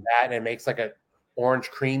mix it with that and it makes like a orange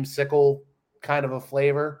creamsicle kind of a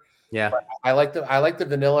flavor. Yeah. But I like the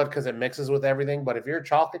vanilla because it mixes with everything. But if you're a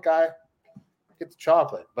chocolate guy, get the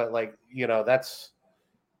chocolate. But I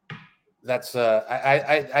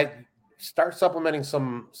start supplementing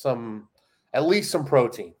some at least some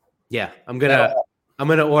protein. Yeah, I'm gonna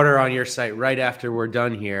order on your site right after we're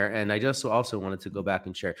done here. And I just also wanted to go back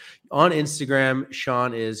and share on Instagram.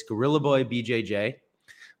 Shawn is Gorilla Boy BJJ.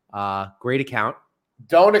 Great account.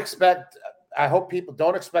 I hope people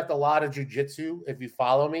don't expect a lot of jiu-jitsu if you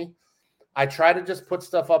follow me. I try to just put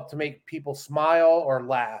stuff up to make people smile or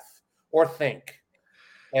laugh or think.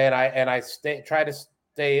 And I try to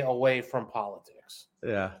stay away from politics.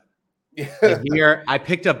 Yeah. Here, I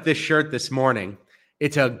picked up this shirt this morning.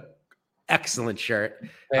 It's a excellent shirt.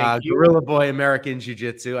 Gorilla Boy American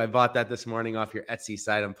Jiu-Jitsu. I bought that this morning off your Etsy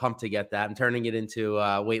site. I'm pumped to get that. I'm turning it into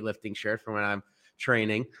a weightlifting shirt for when I'm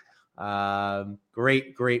training.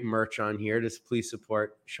 Great merch on here. Just please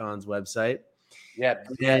support Shawn's website. Yeah.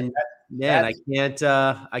 And man, I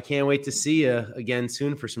can't wait to see you again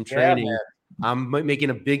soon for some training. Yeah, I'm making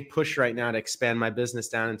a big push right now to expand my business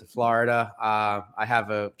down into Florida. I have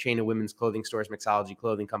a chain of women's clothing stores, Mixology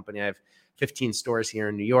Clothing Company. I have 15 stores here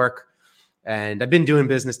in New York. And I've been doing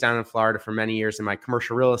business down in Florida for many years in my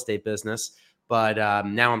commercial real estate business. But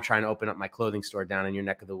now I'm trying to open up my clothing store down in your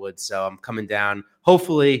neck of the woods. So I'm coming down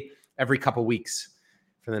hopefully every couple weeks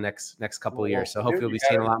for the next couple of years. So hopefully you'll be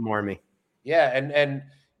seeing a lot more of me. Yeah. And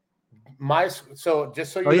just so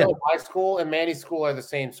you know, my school and Manny's school are the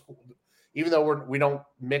same school. Even though we don't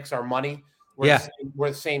mix our money, we're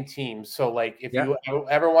the same team. So like if you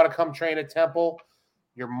ever want to come train at Temple,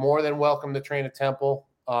 you're more than welcome to train at Temple.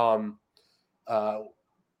 I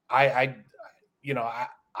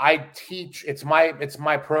teach. It's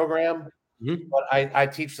my program, but I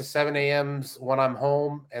teach the 7 a.m.s when I'm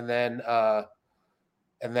home, and then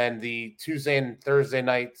And then the Tuesday and Thursday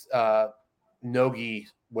nights, Nogi,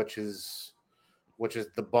 which is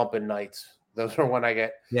the bumping nights. Those are when I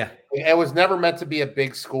get. Yeah. It was never meant to be a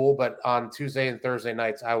big school, but on Tuesday and Thursday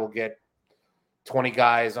nights, I will get 20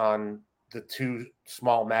 guys on the 2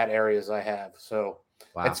 small mat areas I have. So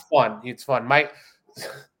It's fun. It's fun.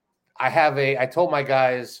 I told my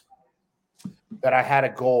guys that I had a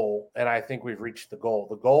goal, and I think we've reached the goal.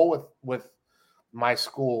 The goal with my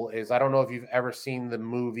school is, I don't know if you've ever seen the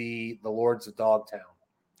movie The Lords of Dogtown.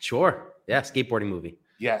 Sure. Yeah. Skateboarding movie.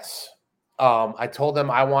 Yes. I told them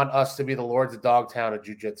I want us to be the Lords of Dogtown of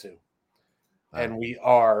jiu-jitsu. Wow. And we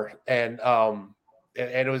are. And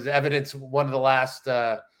it was evidence one of the last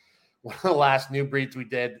new breeds we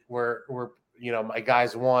did where my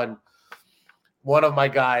guys won. One of my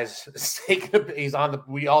guys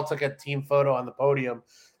we all took a team photo on the podium,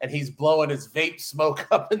 and he's blowing his vape smoke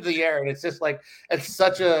up in the air. And it's just like, it's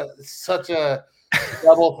such a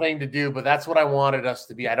double thing to do, but that's what I wanted us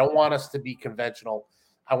to be. I don't want us to be conventional.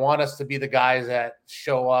 I want us to be the guys that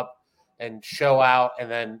show up and show out,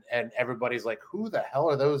 and everybody's like, who the hell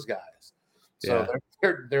are those guys? So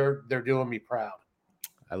they're doing me proud.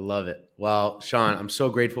 I love it. Well, Shawn, I'm so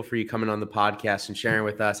grateful for you coming on the podcast and sharing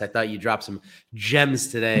with us. I thought you dropped some gems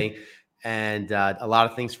today, and a lot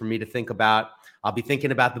of things for me to think about. I'll be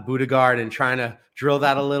thinking about the Buddha guard and trying to drill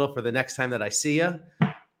that a little for the next time that I see you,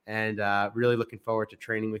 and really looking forward to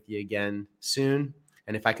training with you again soon.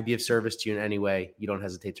 And if I could be of service to you in any way, you don't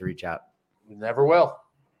hesitate to reach out. You never will.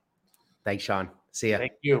 Thanks, Shawn. See ya.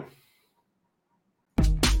 Thank you.